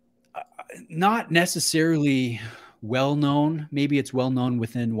not necessarily well-known. Maybe it's well-known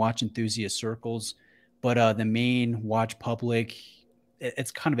within watch enthusiast circles, but the main watch public,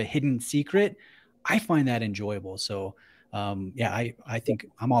 it's kind of a hidden secret. I find that enjoyable. So yeah, I think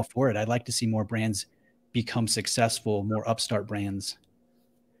I'm all for it. I'd like to see more brands become successful, more upstart brands.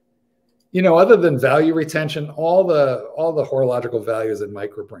 You know, other than value retention, all the horological values in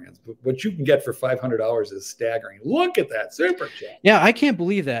micro brands, but what you can get for $500 is staggering. Look at that super chat. Yeah, I can't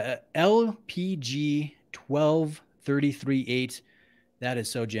believe that. LPG 12338. That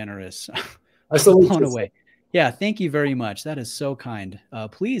is so generous. I'm blown away. Yeah, thank you very much. That is so kind.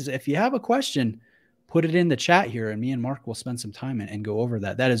 Please, if you have a question, put it in the chat here, and me and Mark will spend some time and go over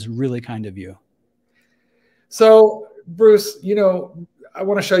that. That is really kind of you. So, Bruce, you know, I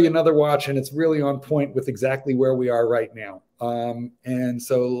want to show you another watch, and it's really on point with exactly where we are right now. And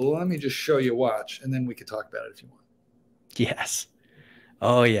so let me just show you a watch, and then we can talk about it if you want. Yes.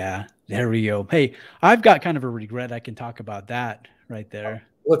 Oh, yeah. There we go. Hey, I've got kind of a regret. I can talk about that right there.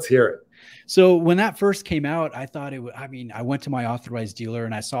 Let's hear it. So when that first came out, I thought it would, I mean, I went to my authorized dealer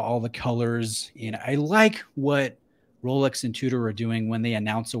and I saw all the colors, and I like what Rolex and Tudor are doing when they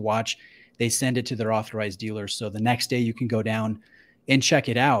announce a watch. They send it to their authorized dealer. So the next day you can go down and check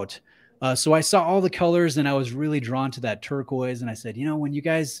it out. So I saw all the colors and I was really drawn to that turquoise. And I said, when you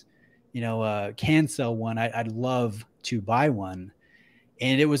guys, can sell one, I'd love to buy one.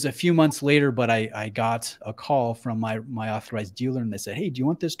 And it was a few months later, but I got a call from my authorized dealer and they said, "Hey, do you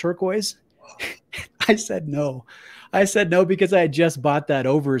want this turquoise?" I said no. I said no because I had just bought that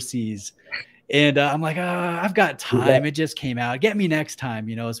overseas. And I'm like, I've got time. It just came out. Get me next time,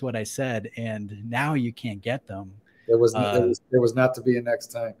 is what I said. And now you can't get them. There was not to be a next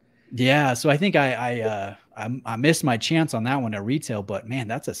time. Yeah. So I think I missed my chance on that one at retail, but man,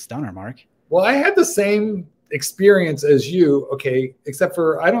 that's a stunner, Mark. Well, I had the same experience as you, okay, except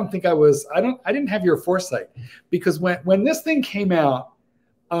for I didn't have your foresight, because when this thing came out,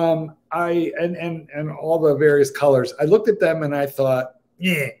 and all the various colors, I looked at them and I thought,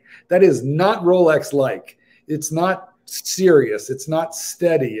 yeah, that is not Rolex like. It's not serious. It's not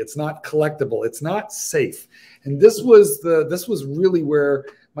steady. It's not collectible. It's not safe. And this was really where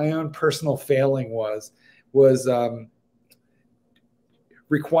my own personal failing was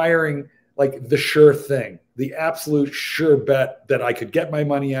requiring like the sure thing, the absolute sure bet that I could get my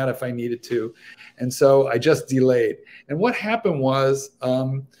money out if I needed to. And so I just delayed. And what happened was,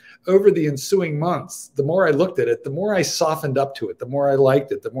 over the ensuing months, the more I looked at it, the more I softened up to it, the more I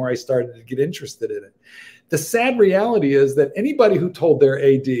liked it, the more I started to get interested in it. The sad reality is that anybody who told their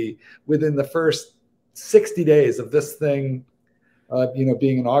AD within the first 60 days of this thing,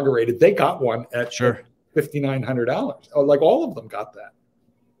 being inaugurated, they got one at $5,900. Like all of them got that.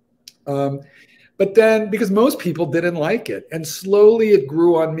 But then, because most people didn't like it, and slowly it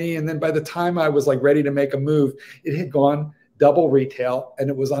grew on me. And then by the time I was like ready to make a move, it had gone double retail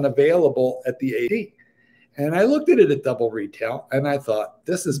and it was unavailable at the AD. And I looked at it at double retail and I thought,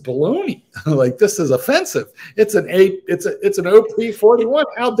 this is baloney. Like, this is offensive. It's an OP 41.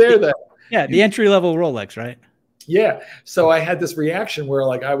 How dare that? Yeah, the entry level Rolex, right? Yeah. So I had this reaction where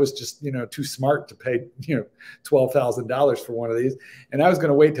like I was just, too smart to pay, $12,000 for one of these. And I was going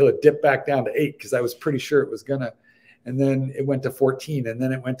to wait till it dipped back down to 8 because I was pretty sure it was going to. And then it went to 14, and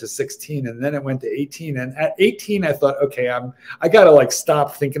then it went to 16, and then it went to 18. And at 18, I thought, okay, I got to like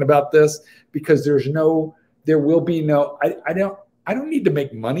stop thinking about this, because I don't need to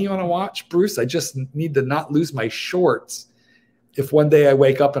make money on a watch, Bruce. I just need to not lose my shorts if one day I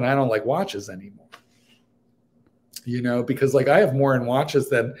wake up and I don't like watches anymore. Because like I have more in watches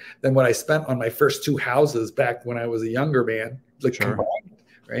than what I spent on my first 2 houses back when I was a younger man, like combined,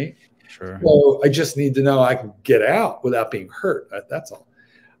 right? Sure. So I just need to know I can get out without being hurt. That's all.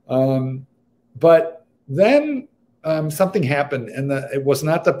 But then something happened, and it was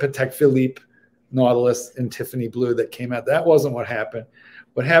not the Patek Philippe Nautilus in Tiffany blue that came out. That wasn't what happened.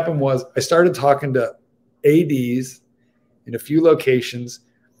 What happened was I started talking to ADs in a few locations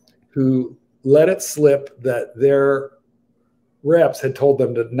who let it slip that their reps had told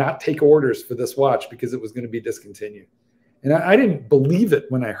them to not take orders for this watch because it was going to be discontinued. And I didn't believe it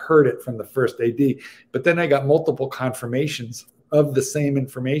when I heard it from the first AD, but then I got multiple confirmations of the same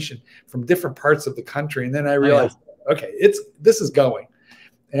information from different parts of the country. And then I realized, okay, this is going.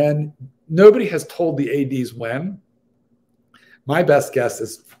 And nobody has told the ADs when. My best guess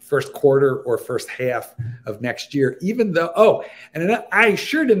is first quarter or first half of next year, even though, and I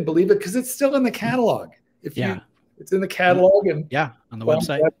sure didn't believe it because it's still in the catalog. It's in the catalog and on the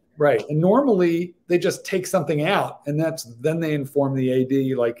website. Right. And normally they just take something out, and then they inform the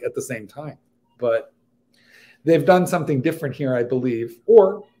AD like at the same time. But they've done something different here, I believe,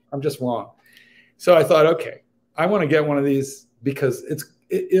 or I'm just wrong. So I thought, okay, I want to get one of these because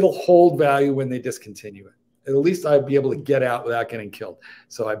it'll hold value when they discontinue it. At least I'd be able to get out without getting killed.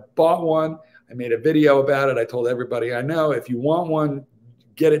 So I bought one. I made a video about it. I told everybody I know, if you want one,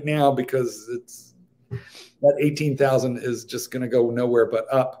 get it now, because that 18,000 is just going to go nowhere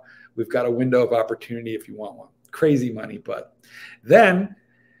but up. We've got a window of opportunity if you want one. Crazy money. But then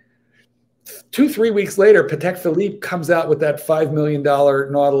 2-3 weeks later, Patek Philippe comes out with that $5 million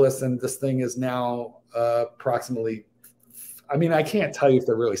Nautilus, and this thing is now approximately, I can't tell you if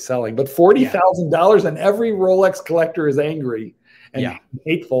they're really selling, but $40,000, and every Rolex collector is angry and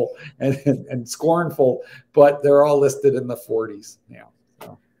hateful and scornful, but they're all listed in the 40s now.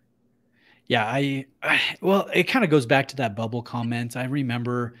 So. Yeah, well, it kind of goes back to that bubble comment. I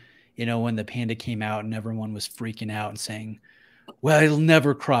remember, when the Panda came out and everyone was freaking out and saying, well, it'll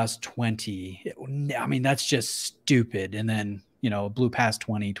never cross 20. That's just stupid. And then, it blew past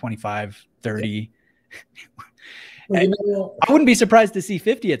 20, 25, 30. Yeah. I wouldn't be surprised to see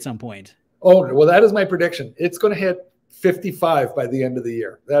 50 at some point. Oh, well, that is my prediction. It's going to hit 55 by the end of the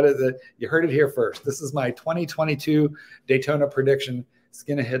year. That is it. You heard it here first. This is my 2022 Daytona prediction. It's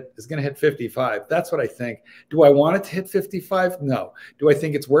gonna hit 55. That's what I think. Do I want it to hit 55? No. Do I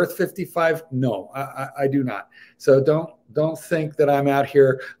think it's worth 55? No, I do not. So don't think that I'm out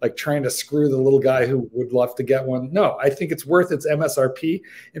here like trying to screw the little guy who would love to get one. No, I think it's worth its MSRP.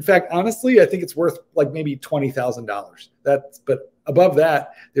 In fact, honestly, I think it's worth like maybe $20,000. But above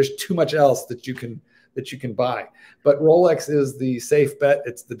that, there's too much else that you can buy. But Rolex is the safe bet.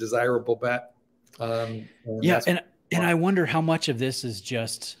 It's the desirable bet. Yeah, and I wonder how much of this is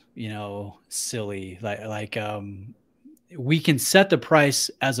just, silly. Like we can set the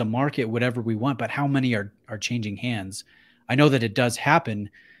price as a market whatever we want, but how many are changing hands? I know that it does happen,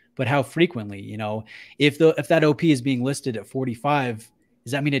 but how frequently? If that OP is being listed at 45,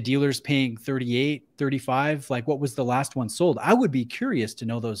 does that mean a dealer's paying 38, 35? Like, what was the last one sold? I would be curious to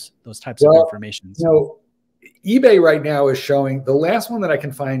know those types of information. eBay right now is showing the last one that I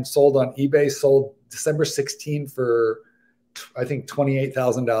can find sold on eBay sold December 16 for, I think,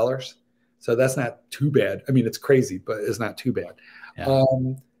 $28,000. So that's not too bad. I mean, it's crazy, but it's not too bad. Yeah.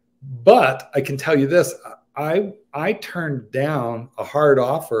 But I can tell you this, I turned down a hard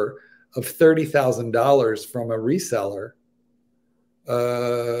offer of $30,000 from a reseller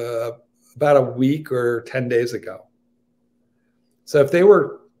about a week or 10 days ago. So if they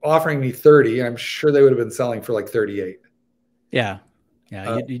were offering me 30, I'm sure they would have been selling for like 38. Yeah.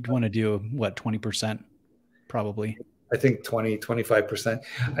 Yeah. You'd want to do what, 20% probably. I think 20, 25%.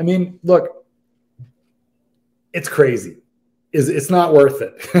 I mean, look, it's crazy. It's not worth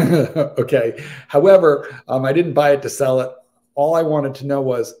it. Okay. However, I didn't buy it to sell it. All I wanted to know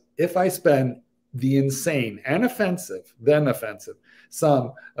was if I spend the insane and offensive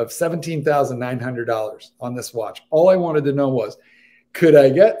sum of $17,900 on this watch, all I wanted to know was, could I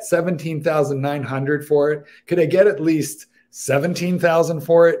get $17,900 for it? Could I get at least $17,000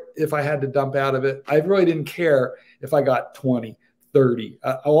 for it if I had to dump out of it? I really didn't care if I got 20, 30.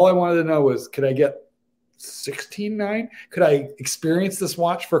 All I wanted to know was, could I get 16.9? Could I experience this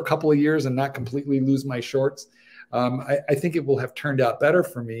watch for a couple of years and not completely lose my shorts? I think it will have turned out better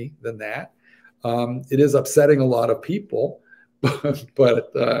for me than that. It is upsetting a lot of people,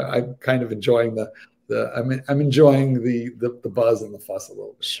 but I'm kind of enjoying I'm enjoying the buzz and the fuss a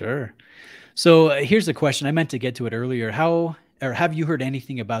little bit. Sure. So here's a question. I meant to get to it earlier. Have you heard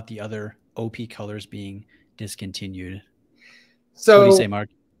anything about the other OP colors being discontinued? So what do you say, Mark?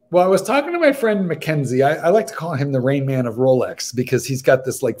 Well, I was talking to my friend Mackenzie. I like to call him the Rain Man of Rolex because he's got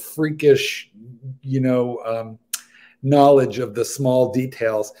this like freakish, knowledge of the small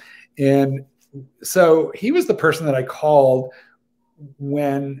details. And so he was the person that I called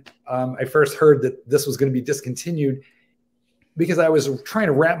when I first heard that this was going to be discontinued, because I was trying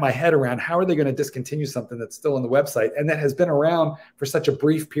to wrap my head around how are they going to discontinue something that's still on the website and that has been around for such a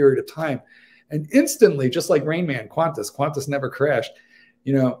brief period of time. And instantly, just like Rain Man, Qantas never crashed.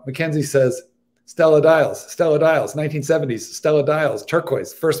 Mackenzie says, Stella Dials, 1970s, Stella Dials,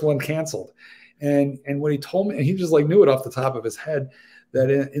 turquoise, first one canceled. And what he told me, and he just like knew it off the top of his head, that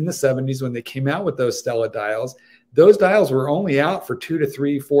in the 70s, when they came out with those Stella Dials, those dials were only out for 2 to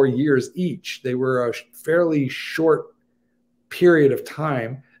 3, 4 years each. They were a fairly short period of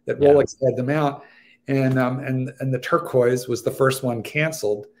time that Rolex had them out. And the turquoise was the first one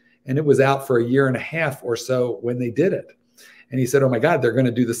canceled, and it was out for 1.5 years or so when they did it. And he said, oh my God, they're going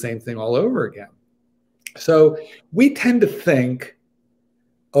to do the same thing all over again. So we tend to think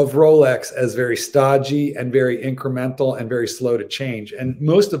of Rolex as very stodgy and very incremental and very slow to change. And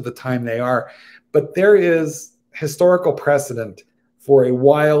most of the time they are. But there is historical precedent for a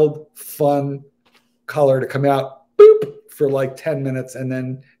wild, fun color to come out boop, for like 10 minutes and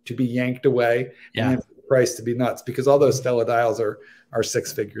then to be yanked away. Yeah. And then for the price to be nuts, because all those Stella Dials are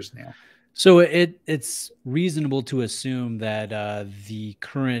 6 figures now. So it's reasonable to assume that the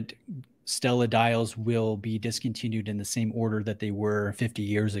current Stella Dials will be discontinued in the same order that they were 50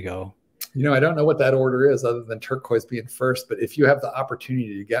 years ago. I don't know what that order is other than turquoise being first, but if you have the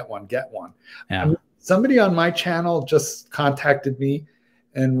opportunity to get one, get one. Yeah. I mean, somebody on my channel just contacted me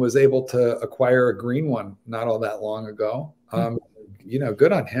and was able to acquire a green one not all that long ago.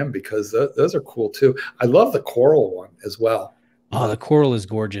 Good on him, because those are cool too. I love the coral one as well. Oh, the coral is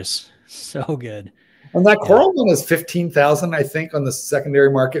gorgeous. So good. And that coral one is 15,000, I think, on the secondary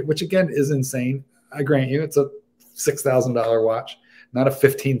market, which again is insane. I grant you, it's a $6,000 watch, not a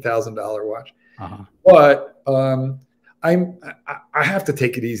 $15,000 watch. But I have to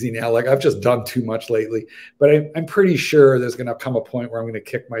take it easy now. Like, I've just done too much lately. But I'm pretty sure there's going to come a point where I'm going to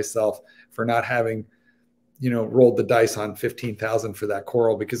kick myself for not having, rolled the dice on 15,000 for that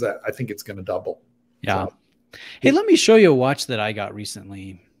coral, because I think it's going to double. Yeah. So, hey, let me show you a watch that I got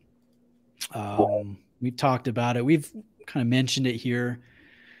recently. We talked about it. kind of mentioned it here.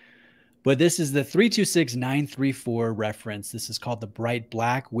 But this is the 326934 reference. This is called the bright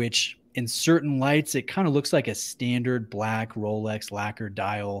black, which in certain lights, it kind of looks like a standard black Rolex lacquer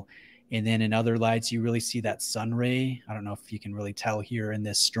dial. And then in other lights, you really see that sun ray. I don't know if you can really tell here in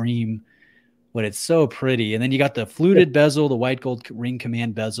this stream, but it's so pretty. And then you got the fluted bezel, the white gold ring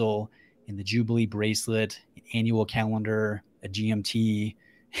command bezel, and the Jubilee bracelet, annual calendar, a GMT.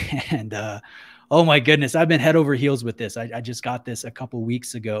 And oh my goodness, I've been head over heels with this. I just got this a couple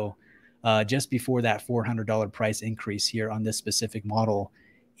weeks ago. Just before that $400 price increase here on this specific model.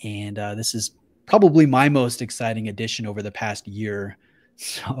 And this is probably my most exciting addition over the past year.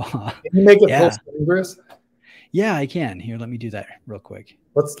 So can you make it full screen, Bruce? Yeah, I can. Here, let me do that real quick.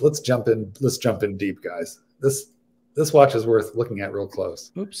 Let's jump in. Let's jump in deep, guys. This watch is worth looking at real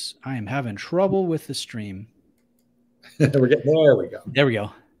close. Oops, I am having trouble with the stream. There we go. There we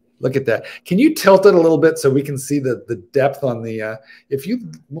go. Look at that. Can you tilt it a little bit so we can see the depth on the,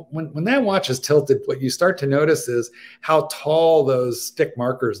 when that watch is tilted, what you start to notice is how tall those stick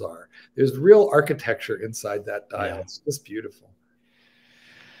markers are. There's real architecture inside that dial. Yeah. It's just beautiful.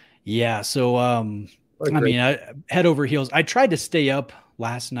 Yeah. So, I mean, head over heels. I tried to stay up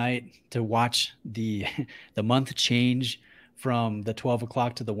last night to watch the month change from the 12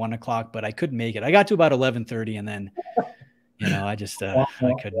 o'clock to the 1 o'clock, but I couldn't make it. I got to about 11:30 and then I just, I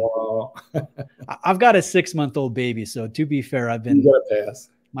couldn't. I've got a 6-month-old baby. So to be fair, I've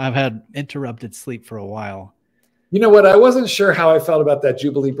had interrupted sleep for a while. You know what? I wasn't sure how I felt about that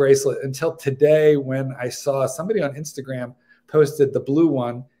Jubilee bracelet until today when I saw somebody on Instagram posted the blue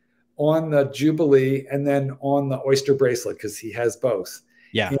one on the Jubilee and then on the Oyster bracelet because he has both.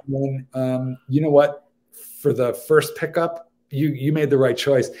 Yeah. And then, you know what? For the first pickup, you made the right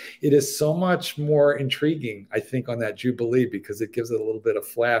choice. It is so much more intriguing, I think, on that Jubilee because it gives it a little bit of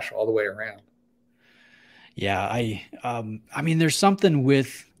flash all the way around. Yeah, I mean, there's something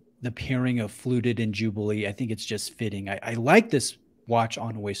with the pairing of fluted and Jubilee. I think it's just fitting. I like this watch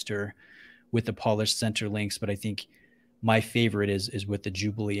on Oyster with the polished center links, but I think my favorite is with the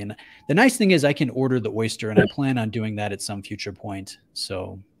Jubilee. And the nice thing is I can order the Oyster, and I plan on doing that at some future point.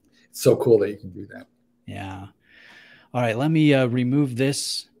 So it's so cool that you can do that. Yeah. All right, let me remove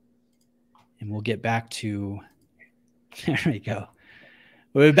this and we'll get back to, there we go.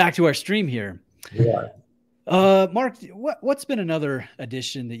 We're back to our stream here. Yeah. Mark, what's been another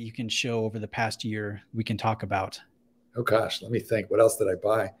addition that you can show over the past year we can talk about? Oh gosh, let me think. What else did I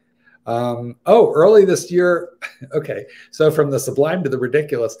buy? Early this year. Okay. So from the sublime to the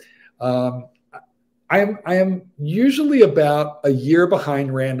ridiculous, I am usually about a year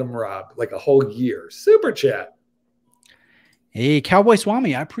behind Random Rob, like a whole year. Super chat. Hey, Cowboy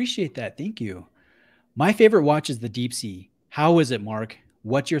Swami, I appreciate that. Thank you. My favorite watch is the Deep Sea. How is it, Mark?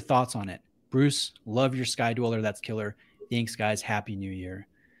 What's your thoughts on it? Bruce, love your Sky Dweller. That's killer. Thanks, guys. Happy New Year.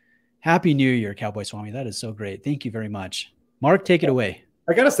 Happy New Year, Cowboy Swami. That is so great. Thank you very much. Mark, take it away.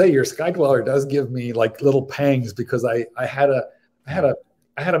 I got to say, your Sky Dweller does give me like little pangs because I had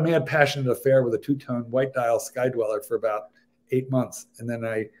a mad passionate affair with a two-tone white dial Sky Dweller for about 8 months. And then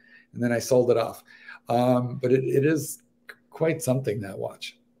I sold it off. But it is quite something, that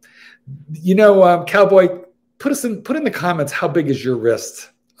watch. Cowboy, put in the comments, how big is your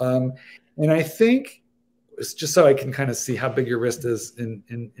wrist? And I think it's just so I can kind of see how big your wrist is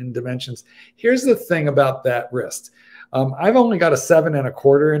in dimensions. Here's the thing about that wrist. I've only got a 7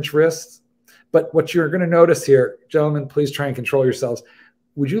 1/4 inch wrist, but what you're going to notice here, gentlemen, please try and control yourselves.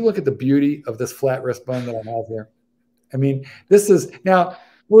 Would you look at the beauty of this flat wrist bone that I have here? I mean, this is now,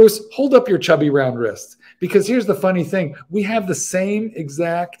 Bruce, hold up your chubby round wrist, because here's the funny thing. We have the same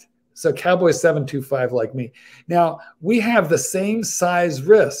exact, so Cowboy 725 like me. Now, we have the same size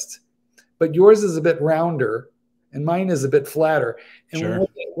wrist, but yours is a bit rounder and mine is a bit flatter. And sure.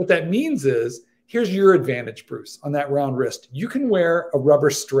 What that means is, here's your advantage, Bruce, on that round wrist. You can wear a rubber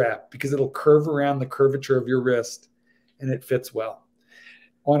strap because it'll curve around the curvature of your wrist and it fits well.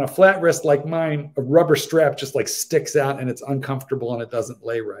 On a flat wrist like mine, a rubber strap just like sticks out and it's uncomfortable and it doesn't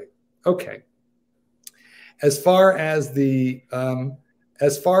lay right. Okay. As far as the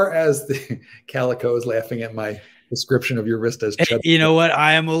Calico is laughing at my description of your wrist as chubby. You know what?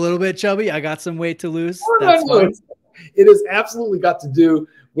 I am a little bit chubby. I got some weight to lose. It has absolutely got to do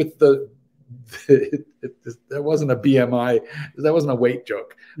with that wasn't a BMI. That wasn't a weight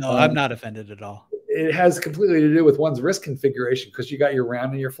joke. No, I'm not offended at all. It has completely to do with one's wrist configuration because you got your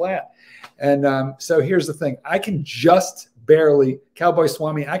round and your flat. And so here's the thing. I can just barely, Cowboy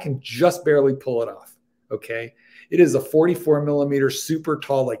Swami, I can just barely pull it off. Okay. It is a 44 millimeter, super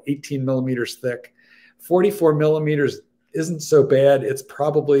tall, like 18 millimeters thick. 44 millimeters isn't so bad. It's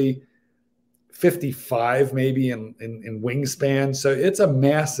probably 55 maybe in wingspan. So it's a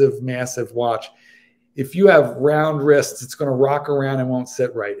massive, massive watch. If you have round wrists, it's going to rock around and won't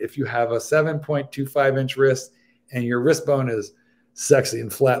sit right. If you have a 7.25-inch wrist and your wrist bone is sexy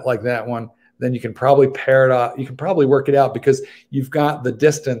and flat like that one, then you can probably pair it off. You can probably work it out because you've got the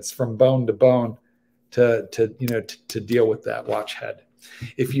distance from bone to bone to deal with that watch head.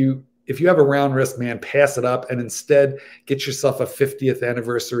 If you have a round wrist, man, pass it up and instead get yourself a 50th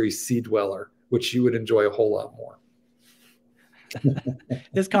anniversary Sea Dweller, which you would enjoy a whole lot more.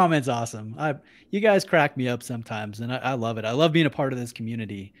 This comment's awesome. You guys crack me up sometimes, and I love it. I love being a part of this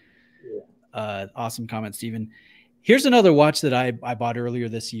community. Yeah. Awesome comment, Stephen. Here's another watch that I bought earlier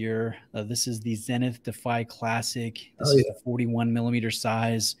this year. This is the Zenith Defy Classic. This is the 41 millimeter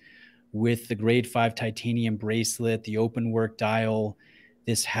size with the grade 5 titanium bracelet, the open work dial.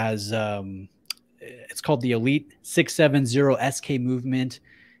 This has, it's called the Elite 670 SK movement.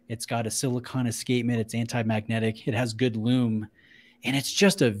 It's got a silicon escapement. It's anti-magnetic. It has good lume. And it's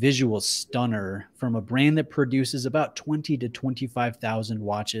just a visual stunner from a brand that produces about 20 to 25,000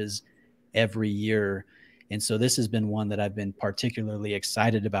 watches every year. And so this has been one that I've been particularly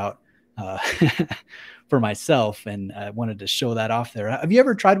excited about for myself. And I wanted to show that off there. Have you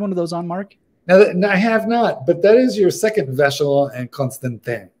ever tried one of those on, Mark? No, I have not, but that is your second Vacheron and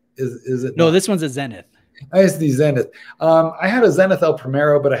Constantin. Is it? No, not? This one's a Zenith. It's the Zenith. I had a Zenith El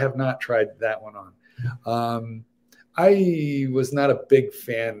Primero, but I have not tried that one on. I was not a big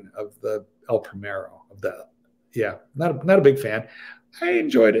fan of the El Primero. Not a big fan. I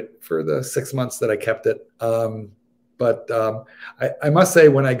enjoyed it for the 6 months that I kept it. But I must say,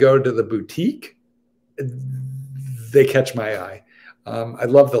 when I go to the boutique, they catch my eye. I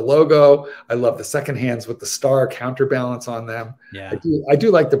love the logo. I love the second hands with the star counterbalance on them. Yeah, I do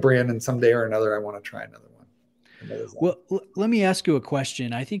like the brand, and someday or another, I want to try another one. Well, let me ask you a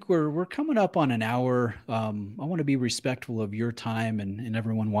question. I think we're coming up on an hour. I want to be respectful of your time and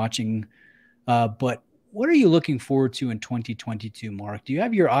everyone watching. But what are you looking forward to in 2022, Mark? Do you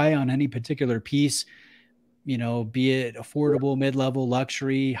have your eye on any particular piece? Be it affordable, mid-level,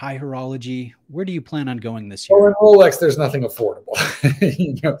 luxury, high horology. Where do you plan on going this year? Well, in Rolex, there's nothing affordable.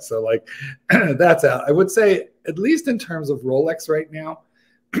 So like that's out. I would say, at least in terms of Rolex right now,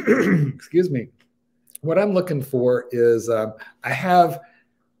 excuse me, what I'm looking for is this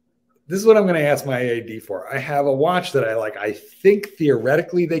is what I'm going to ask my AD for. I have a watch that I like. I think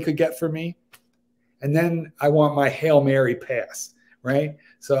theoretically they could get for me. And then I want my Hail Mary pass, right?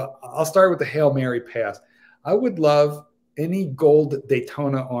 So I'll start with the Hail Mary pass. I would love any gold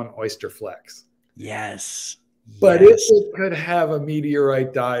Daytona on Oyster Flex. Yes. But if it could have a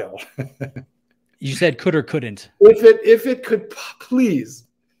meteorite dial. You said could or couldn't. If it could, please,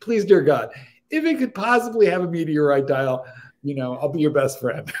 dear God, if it could possibly have a meteorite dial, I'll be your best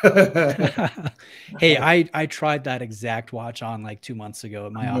friend. Hey, I tried that exact watch on like 2 months ago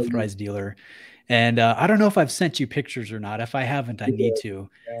at my authorized dealer. And I don't know if I've sent you pictures or not. If I haven't, I need to.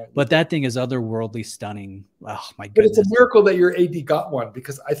 But that thing is otherworldly stunning. Oh, my goodness. But it's a miracle that your AD got one,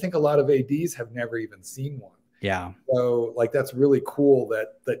 because I think a lot of ADs have never even seen one. Yeah. So like, that's really cool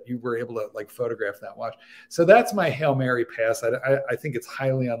that you were able to like photograph that watch. So that's my Hail Mary pass. I think it's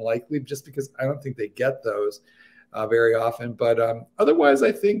highly unlikely, just because I don't think they get those very often. But otherwise,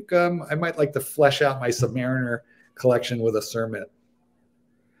 I think I might like to flesh out my Submariner collection with a Cermet.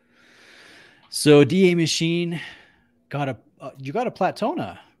 So DA Machine you got a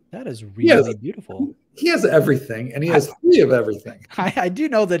Platona. That is really beautiful. He has everything, and he has three of everything. I do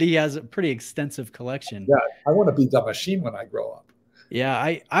know that he has a pretty extensive collection. Yeah, I want to be the machine when I grow up.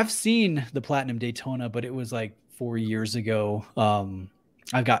 Yeah, I've seen the Platinum Daytona, but it was like 4 years ago.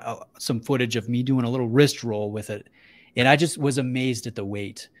 I've got some footage of me doing a little wrist roll with it, and I just was amazed at the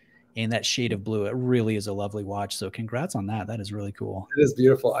weight and that shade of blue. It really is a lovely watch. So congrats on that. That is really cool. It is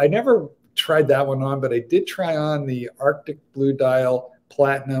beautiful. I never tried that one on, but I did try on the Arctic Blue Dial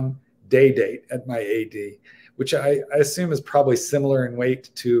Platinum Day Date at my AD, which I assume is probably similar in weight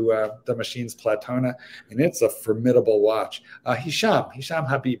to the machine's Platona, and it's a formidable watch. Hisham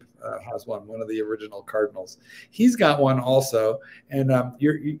Habib has one of the original Cardinals. He's got one also, and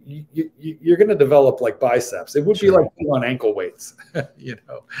you're going to develop like biceps. It would be like on ankle weights.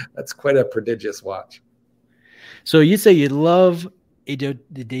 That's quite a prodigious watch. So you say you love the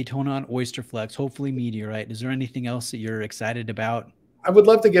Daytona on Oyster Flex, hopefully meteorite. Is there anything else that you're excited about? I would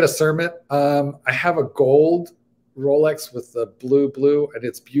love to get a Cermet. I have a gold Rolex with the blue, and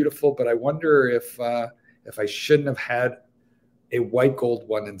it's beautiful, but I wonder if I shouldn't have had a white gold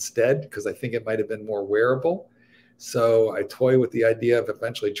one instead, because I think it might have been more wearable. So I toy with the idea of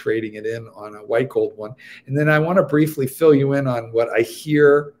eventually trading it in on a white gold one. And then I want to briefly fill you in on what I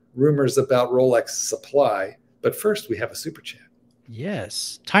hear rumors about Rolex supply. But first, we have a super chat.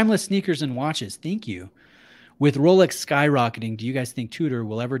 Yes. Timeless sneakers and watches. Thank you. With Rolex skyrocketing, do you guys think Tudor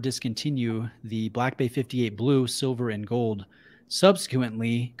will ever discontinue the Black Bay 58 blue, silver, and gold,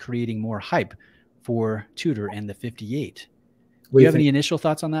 subsequently creating more hype for Tudor and the 58? Do you have any initial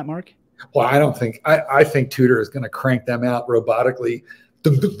thoughts on that, Mark? Well, I don't think, I think Tudor is going to crank them out robotically.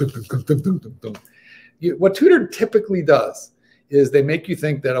 What Tudor typically does is they make you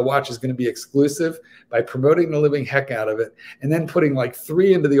think that a watch is going to be exclusive by promoting the living heck out of it and then putting like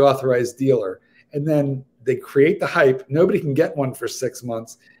 3 into the authorized dealer. And then they create the hype. Nobody can get one for 6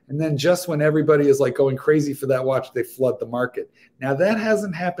 months. And then just when everybody is like going crazy for that watch, they flood the market. Now, that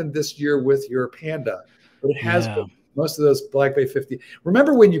hasn't happened this year with your Panda, but it has been most of those Black Bay 50.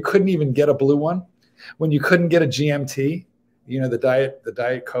 Remember when you couldn't even get a blue one? When you couldn't get a GMT, you know, the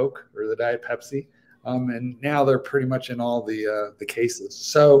Diet Coke or the Diet Pepsi? And now they're pretty much in all the cases.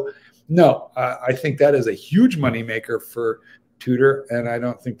 So, no, I think that is a huge moneymaker for Tudor, and I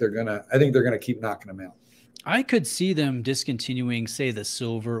don't think they're gonna. I think they're gonna keep knocking them out. I could see them discontinuing, say, the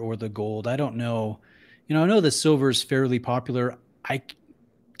silver or the gold. I don't know. You know, I know the silver is fairly popular. I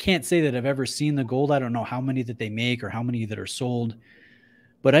can't say that I've ever seen the gold. I don't know how many that they make or how many that are sold,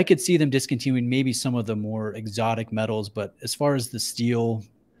 but I could see them discontinuing maybe some of the more exotic metals. But as far as the steel,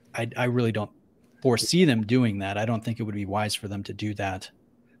 I really don't foresee them doing that. I don't think it would be wise for them to do that.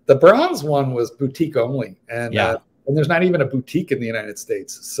 The bronze one was boutique only, and there's not even a boutique in the United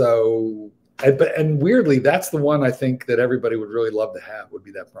States. So, and weirdly, that's the one I think that everybody would really love to have, would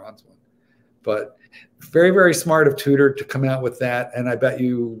be that bronze one. But very, very smart of Tudor to come out with that, and I bet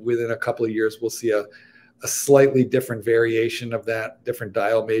you within a couple of years we'll see a slightly different variation of that, different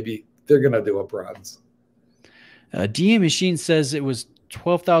dial. Maybe they're going to do a bronze. DA Machine says it was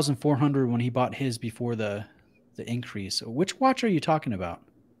 12,400 when he bought his before the increase. Which watch are you talking about?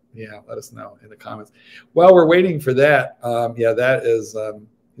 Yeah, let us know in the comments. While we're waiting for that, yeah, that is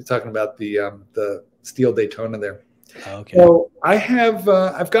you're talking about the steel Daytona there. Okay. So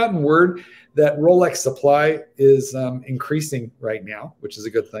I've gotten word that Rolex supply is increasing right now, which is a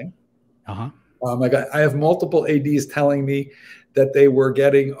good thing. I have multiple ADs telling me that they were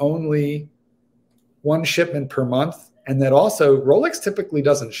getting only 1 shipment per month. And that also Rolex typically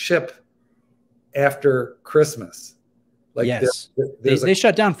doesn't ship after Christmas. Like yes, they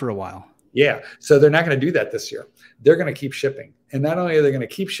shut down for a while. Yeah. So they're not going to do that this year. They're going to keep shipping. And not only are they going to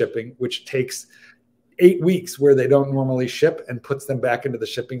keep shipping, which takes 8 weeks where they don't normally ship and puts them back into the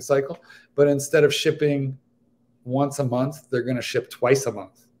shipping cycle, but instead of shipping once a month, they're going to ship twice a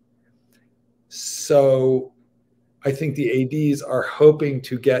month. So I think the ADs are hoping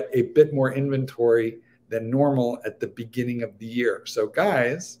to get a bit more inventory than normal at the beginning of the year. So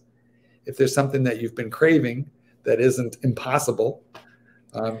guys, if there's something that you've been craving that isn't impossible,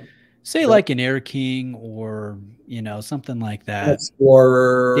 say like an Air King or, you know, something like that.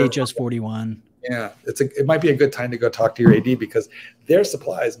 Explorer, Datejust 41. Yeah, it might be a good time to go talk to your AD because their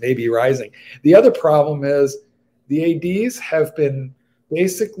supplies may be rising. The other problem is the ADs have been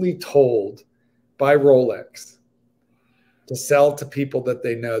basically told by Rolex to sell to people that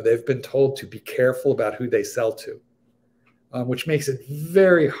they know. They've been told to be careful about who they sell to, which makes it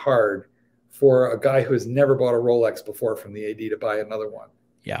very hard for a guy who has never bought a Rolex before from the AD to buy another one.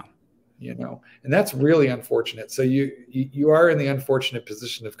 Yeah. You know, and that's really unfortunate. So you are in the unfortunate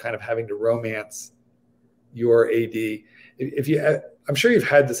position of kind of having to romance your AD. I'm sure you've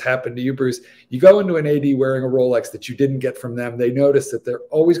had this happen to you, Bruce. You go into an AD wearing a Rolex that you didn't get from them. They notice that they're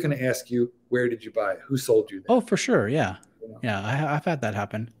always going to ask you, where did you buy it? Who sold you that? Oh, for sure. Yeah. You know? Yeah. I've had that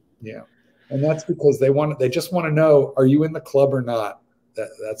happen. Yeah. And that's because they just want to know, are you in the club or not?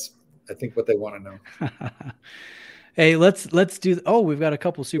 That's, I think, what they want to know. Hey, let's do. Oh, we've got a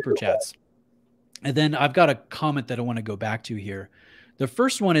couple super chats. And then I've got a comment that I want to go back to here. The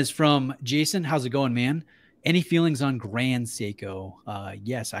first one is from Jason. How's it going, man? Any feelings on Grand Seiko?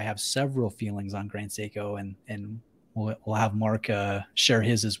 Yes, I have several feelings on Grand Seiko, and we'll have Mark share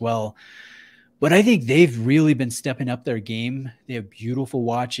his as well. But I think they've really been stepping up their game. They have beautiful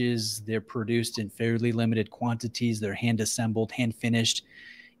watches. They're produced in fairly limited quantities. They're hand assembled, hand finished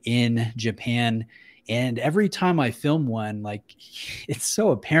in Japan. And every time I film one, like, it's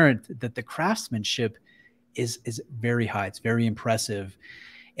so apparent that the craftsmanship is very high. It's very impressive.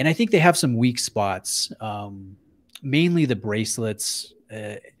 And I think they have some weak spots, mainly the bracelets.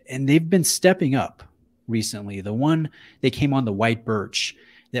 And they've been stepping up recently. The one they came on, the white birch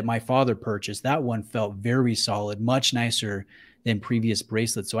that my father purchased, that one felt very solid, much nicer than previous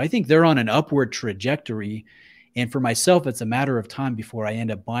bracelets. So I think they're on an upward trajectory. And for myself, it's a matter of time before I end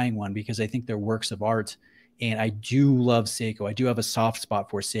up buying one because I think they're works of art And I do love Seiko. I do have a soft spot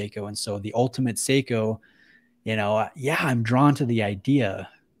for Seiko. And so the ultimate Seiko, yeah, I'm drawn to the idea.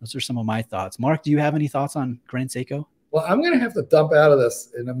 Those are some of my thoughts. Mark, do you have any thoughts on Grand Seiko? Well, I'm going to have to dump out of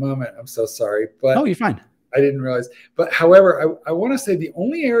this in a moment. I'm so sorry, Oh, but you're fine. I didn't realize. But however, I want to say the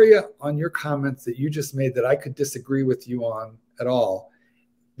only area on your comments that you just made that I could disagree with you on at all,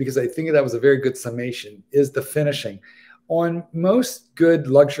 because I think that was a very good summation, is the finishing. On most good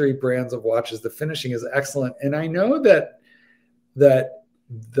luxury brands of watches, the finishing is excellent. And I know that the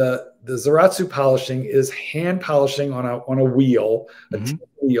Zaratsu polishing is hand polishing on a wheel, a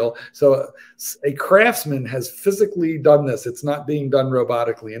wheel. So a craftsman has physically done this. It's not being done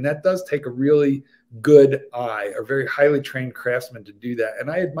robotically. And that does take a really good eye, a very highly trained craftsman to do that. And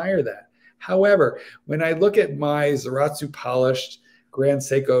I admire that. However, when I look at my Zaratsu polished Grand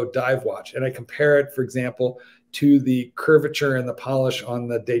Seiko dive watch and I compare it, for example, to the curvature and the polish on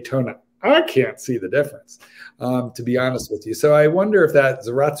the Daytona, I can't see the difference, to be honest with you. So I wonder if that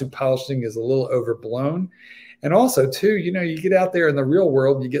Zaratsu polishing is a little overblown. And also, too, you get out there in the real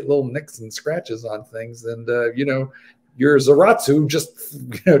world, you get little nicks and scratches on things. And, your Zaratsu just,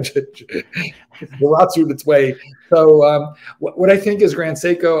 Zaratsu its way. So what I think is Grand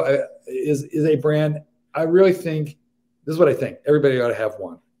Seiko is a brand. I really think, this is what I think. Everybody ought to have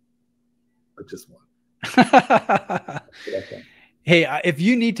one, but just one. Hey, if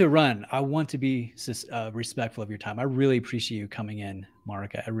you need to run, I want to be respectful of your time. I really appreciate you coming in,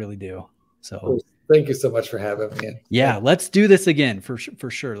 Mark. I really do. So thank you so much for having me. Yeah, let's do this again for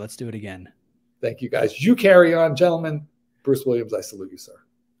sure. Let's do it again. Thank you, guys. You carry on, gentlemen. Bruce Williams, I salute you, sir.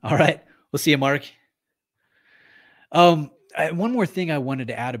 All right. We'll see you, Mark. One more thing I wanted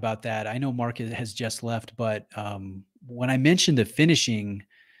to add about that. I know Mark has just left, but when I mentioned the finishing,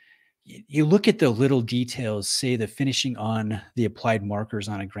 you look at the little details, say the finishing on the applied markers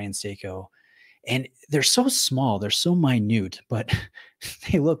on a Grand Seiko, and they're so small, they're so minute, but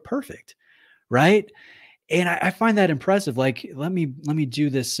they look perfect, right? And I find that impressive. Like, let me do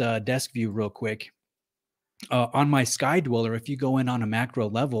this desk view real quick. On my Sky Dweller, if you go in on a macro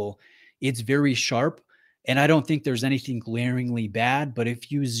level, it's very sharp, and I don't think there's anything glaringly bad. But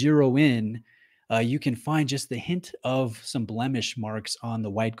if you zero in, you can find just the hint of some blemish marks on the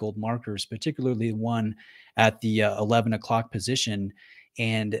white gold markers, particularly the one at the 11 o'clock position.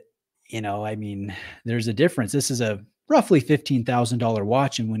 And, I mean, there's a difference. This is a roughly $15,000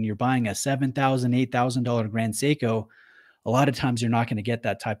 watch. And when you're buying a $7,000, $8,000 Grand Seiko, a lot of times you're not going to get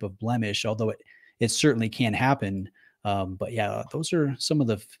that type of blemish, although it certainly can happen. But yeah, those are some of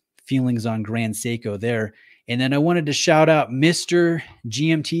the feelings on Grand Seiko there. And then I wanted to shout out Mr.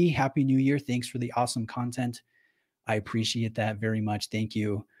 GMT. Happy New Year. Thanks for the awesome content. I appreciate that very much. Thank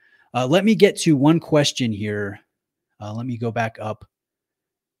you. Let me get to one question here. Let me go back up.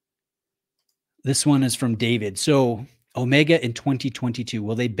 This one is from David. So Omega in 2022,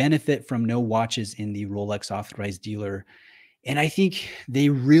 will they benefit from no watches in the Rolex authorized dealer? And I think they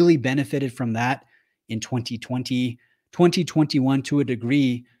really benefited from that in 2020, 2021 to a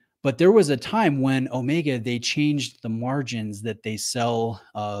degree. But there was a time when Omega, they changed the margins that they sell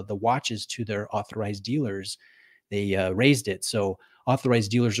the watches to their authorized dealers. They raised it. So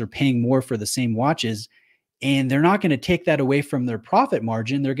authorized dealers are paying more for the same watches, and they're not going to take that away from their profit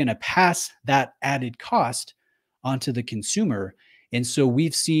margin. They're going to pass that added cost onto the consumer. And so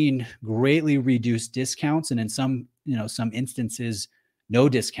we've seen greatly reduced discounts, and in some instances, no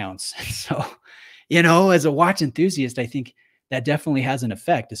discounts. So, as a watch enthusiast, I think that definitely has an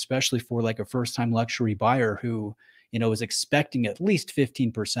effect, especially for like a first-time luxury buyer who, is expecting at least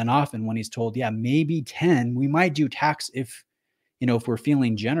 15% off. And when he's told, yeah, maybe 10, we might do tax if we're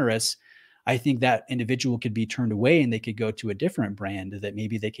feeling generous, I think that individual could be turned away and they could go to a different brand that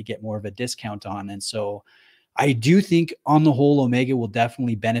maybe they could get more of a discount on. And so I do think on the whole, Omega will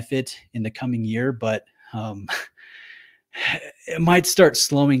definitely benefit in the coming year, but it might start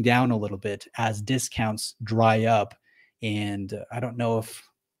slowing down a little bit as discounts dry up. And I don't know if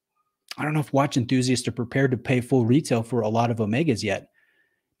watch enthusiasts are prepared to pay full retail for a lot of Omegas yet.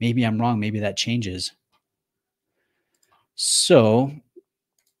 Maybe I'm wrong. Maybe that changes. So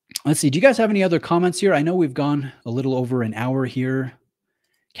let's see. Do you guys have any other comments here? I know we've gone a little over an hour here.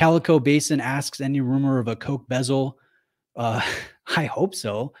 Calico Basin asks, any rumor of a Coke bezel? I hope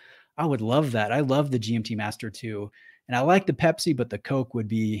so. I would love that. I love the GMT Master too. And I like the Pepsi, but the Coke would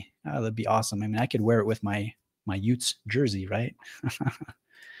be, that'd be awesome. I mean, I could wear it with my Utes jersey, right?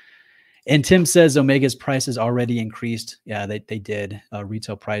 And Tim says Omega's prices already increased. Yeah, they did.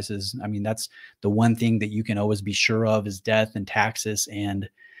 Retail prices. I mean, that's the one thing that you can always be sure of is death and taxes and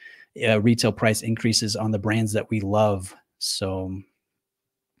retail price increases on the brands that we love. So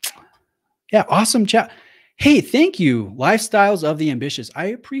yeah, awesome chat. Hey, thank you. Lifestyles of the ambitious. I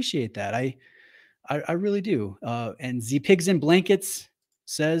appreciate that. I really do. And Z Pigs and Blankets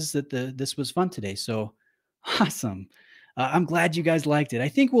says that this was fun today. So awesome. I'm glad you guys liked it. I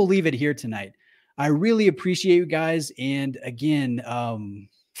think we'll leave it here tonight. I really appreciate you guys. And again,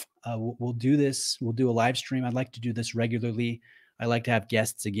 we'll do this. We'll do a live stream. I'd like to do this regularly. I like to have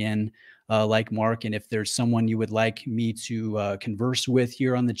guests again, like Mark. And if there's someone you would like me to converse with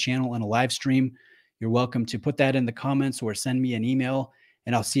here on the channel on a live stream, you're welcome to put that in the comments or send me an email,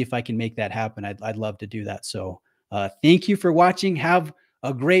 and I'll see if I can make that happen. I'd love to do that. So thank you for watching. Have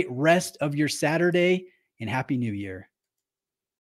a great rest of your Saturday, and Happy New Year.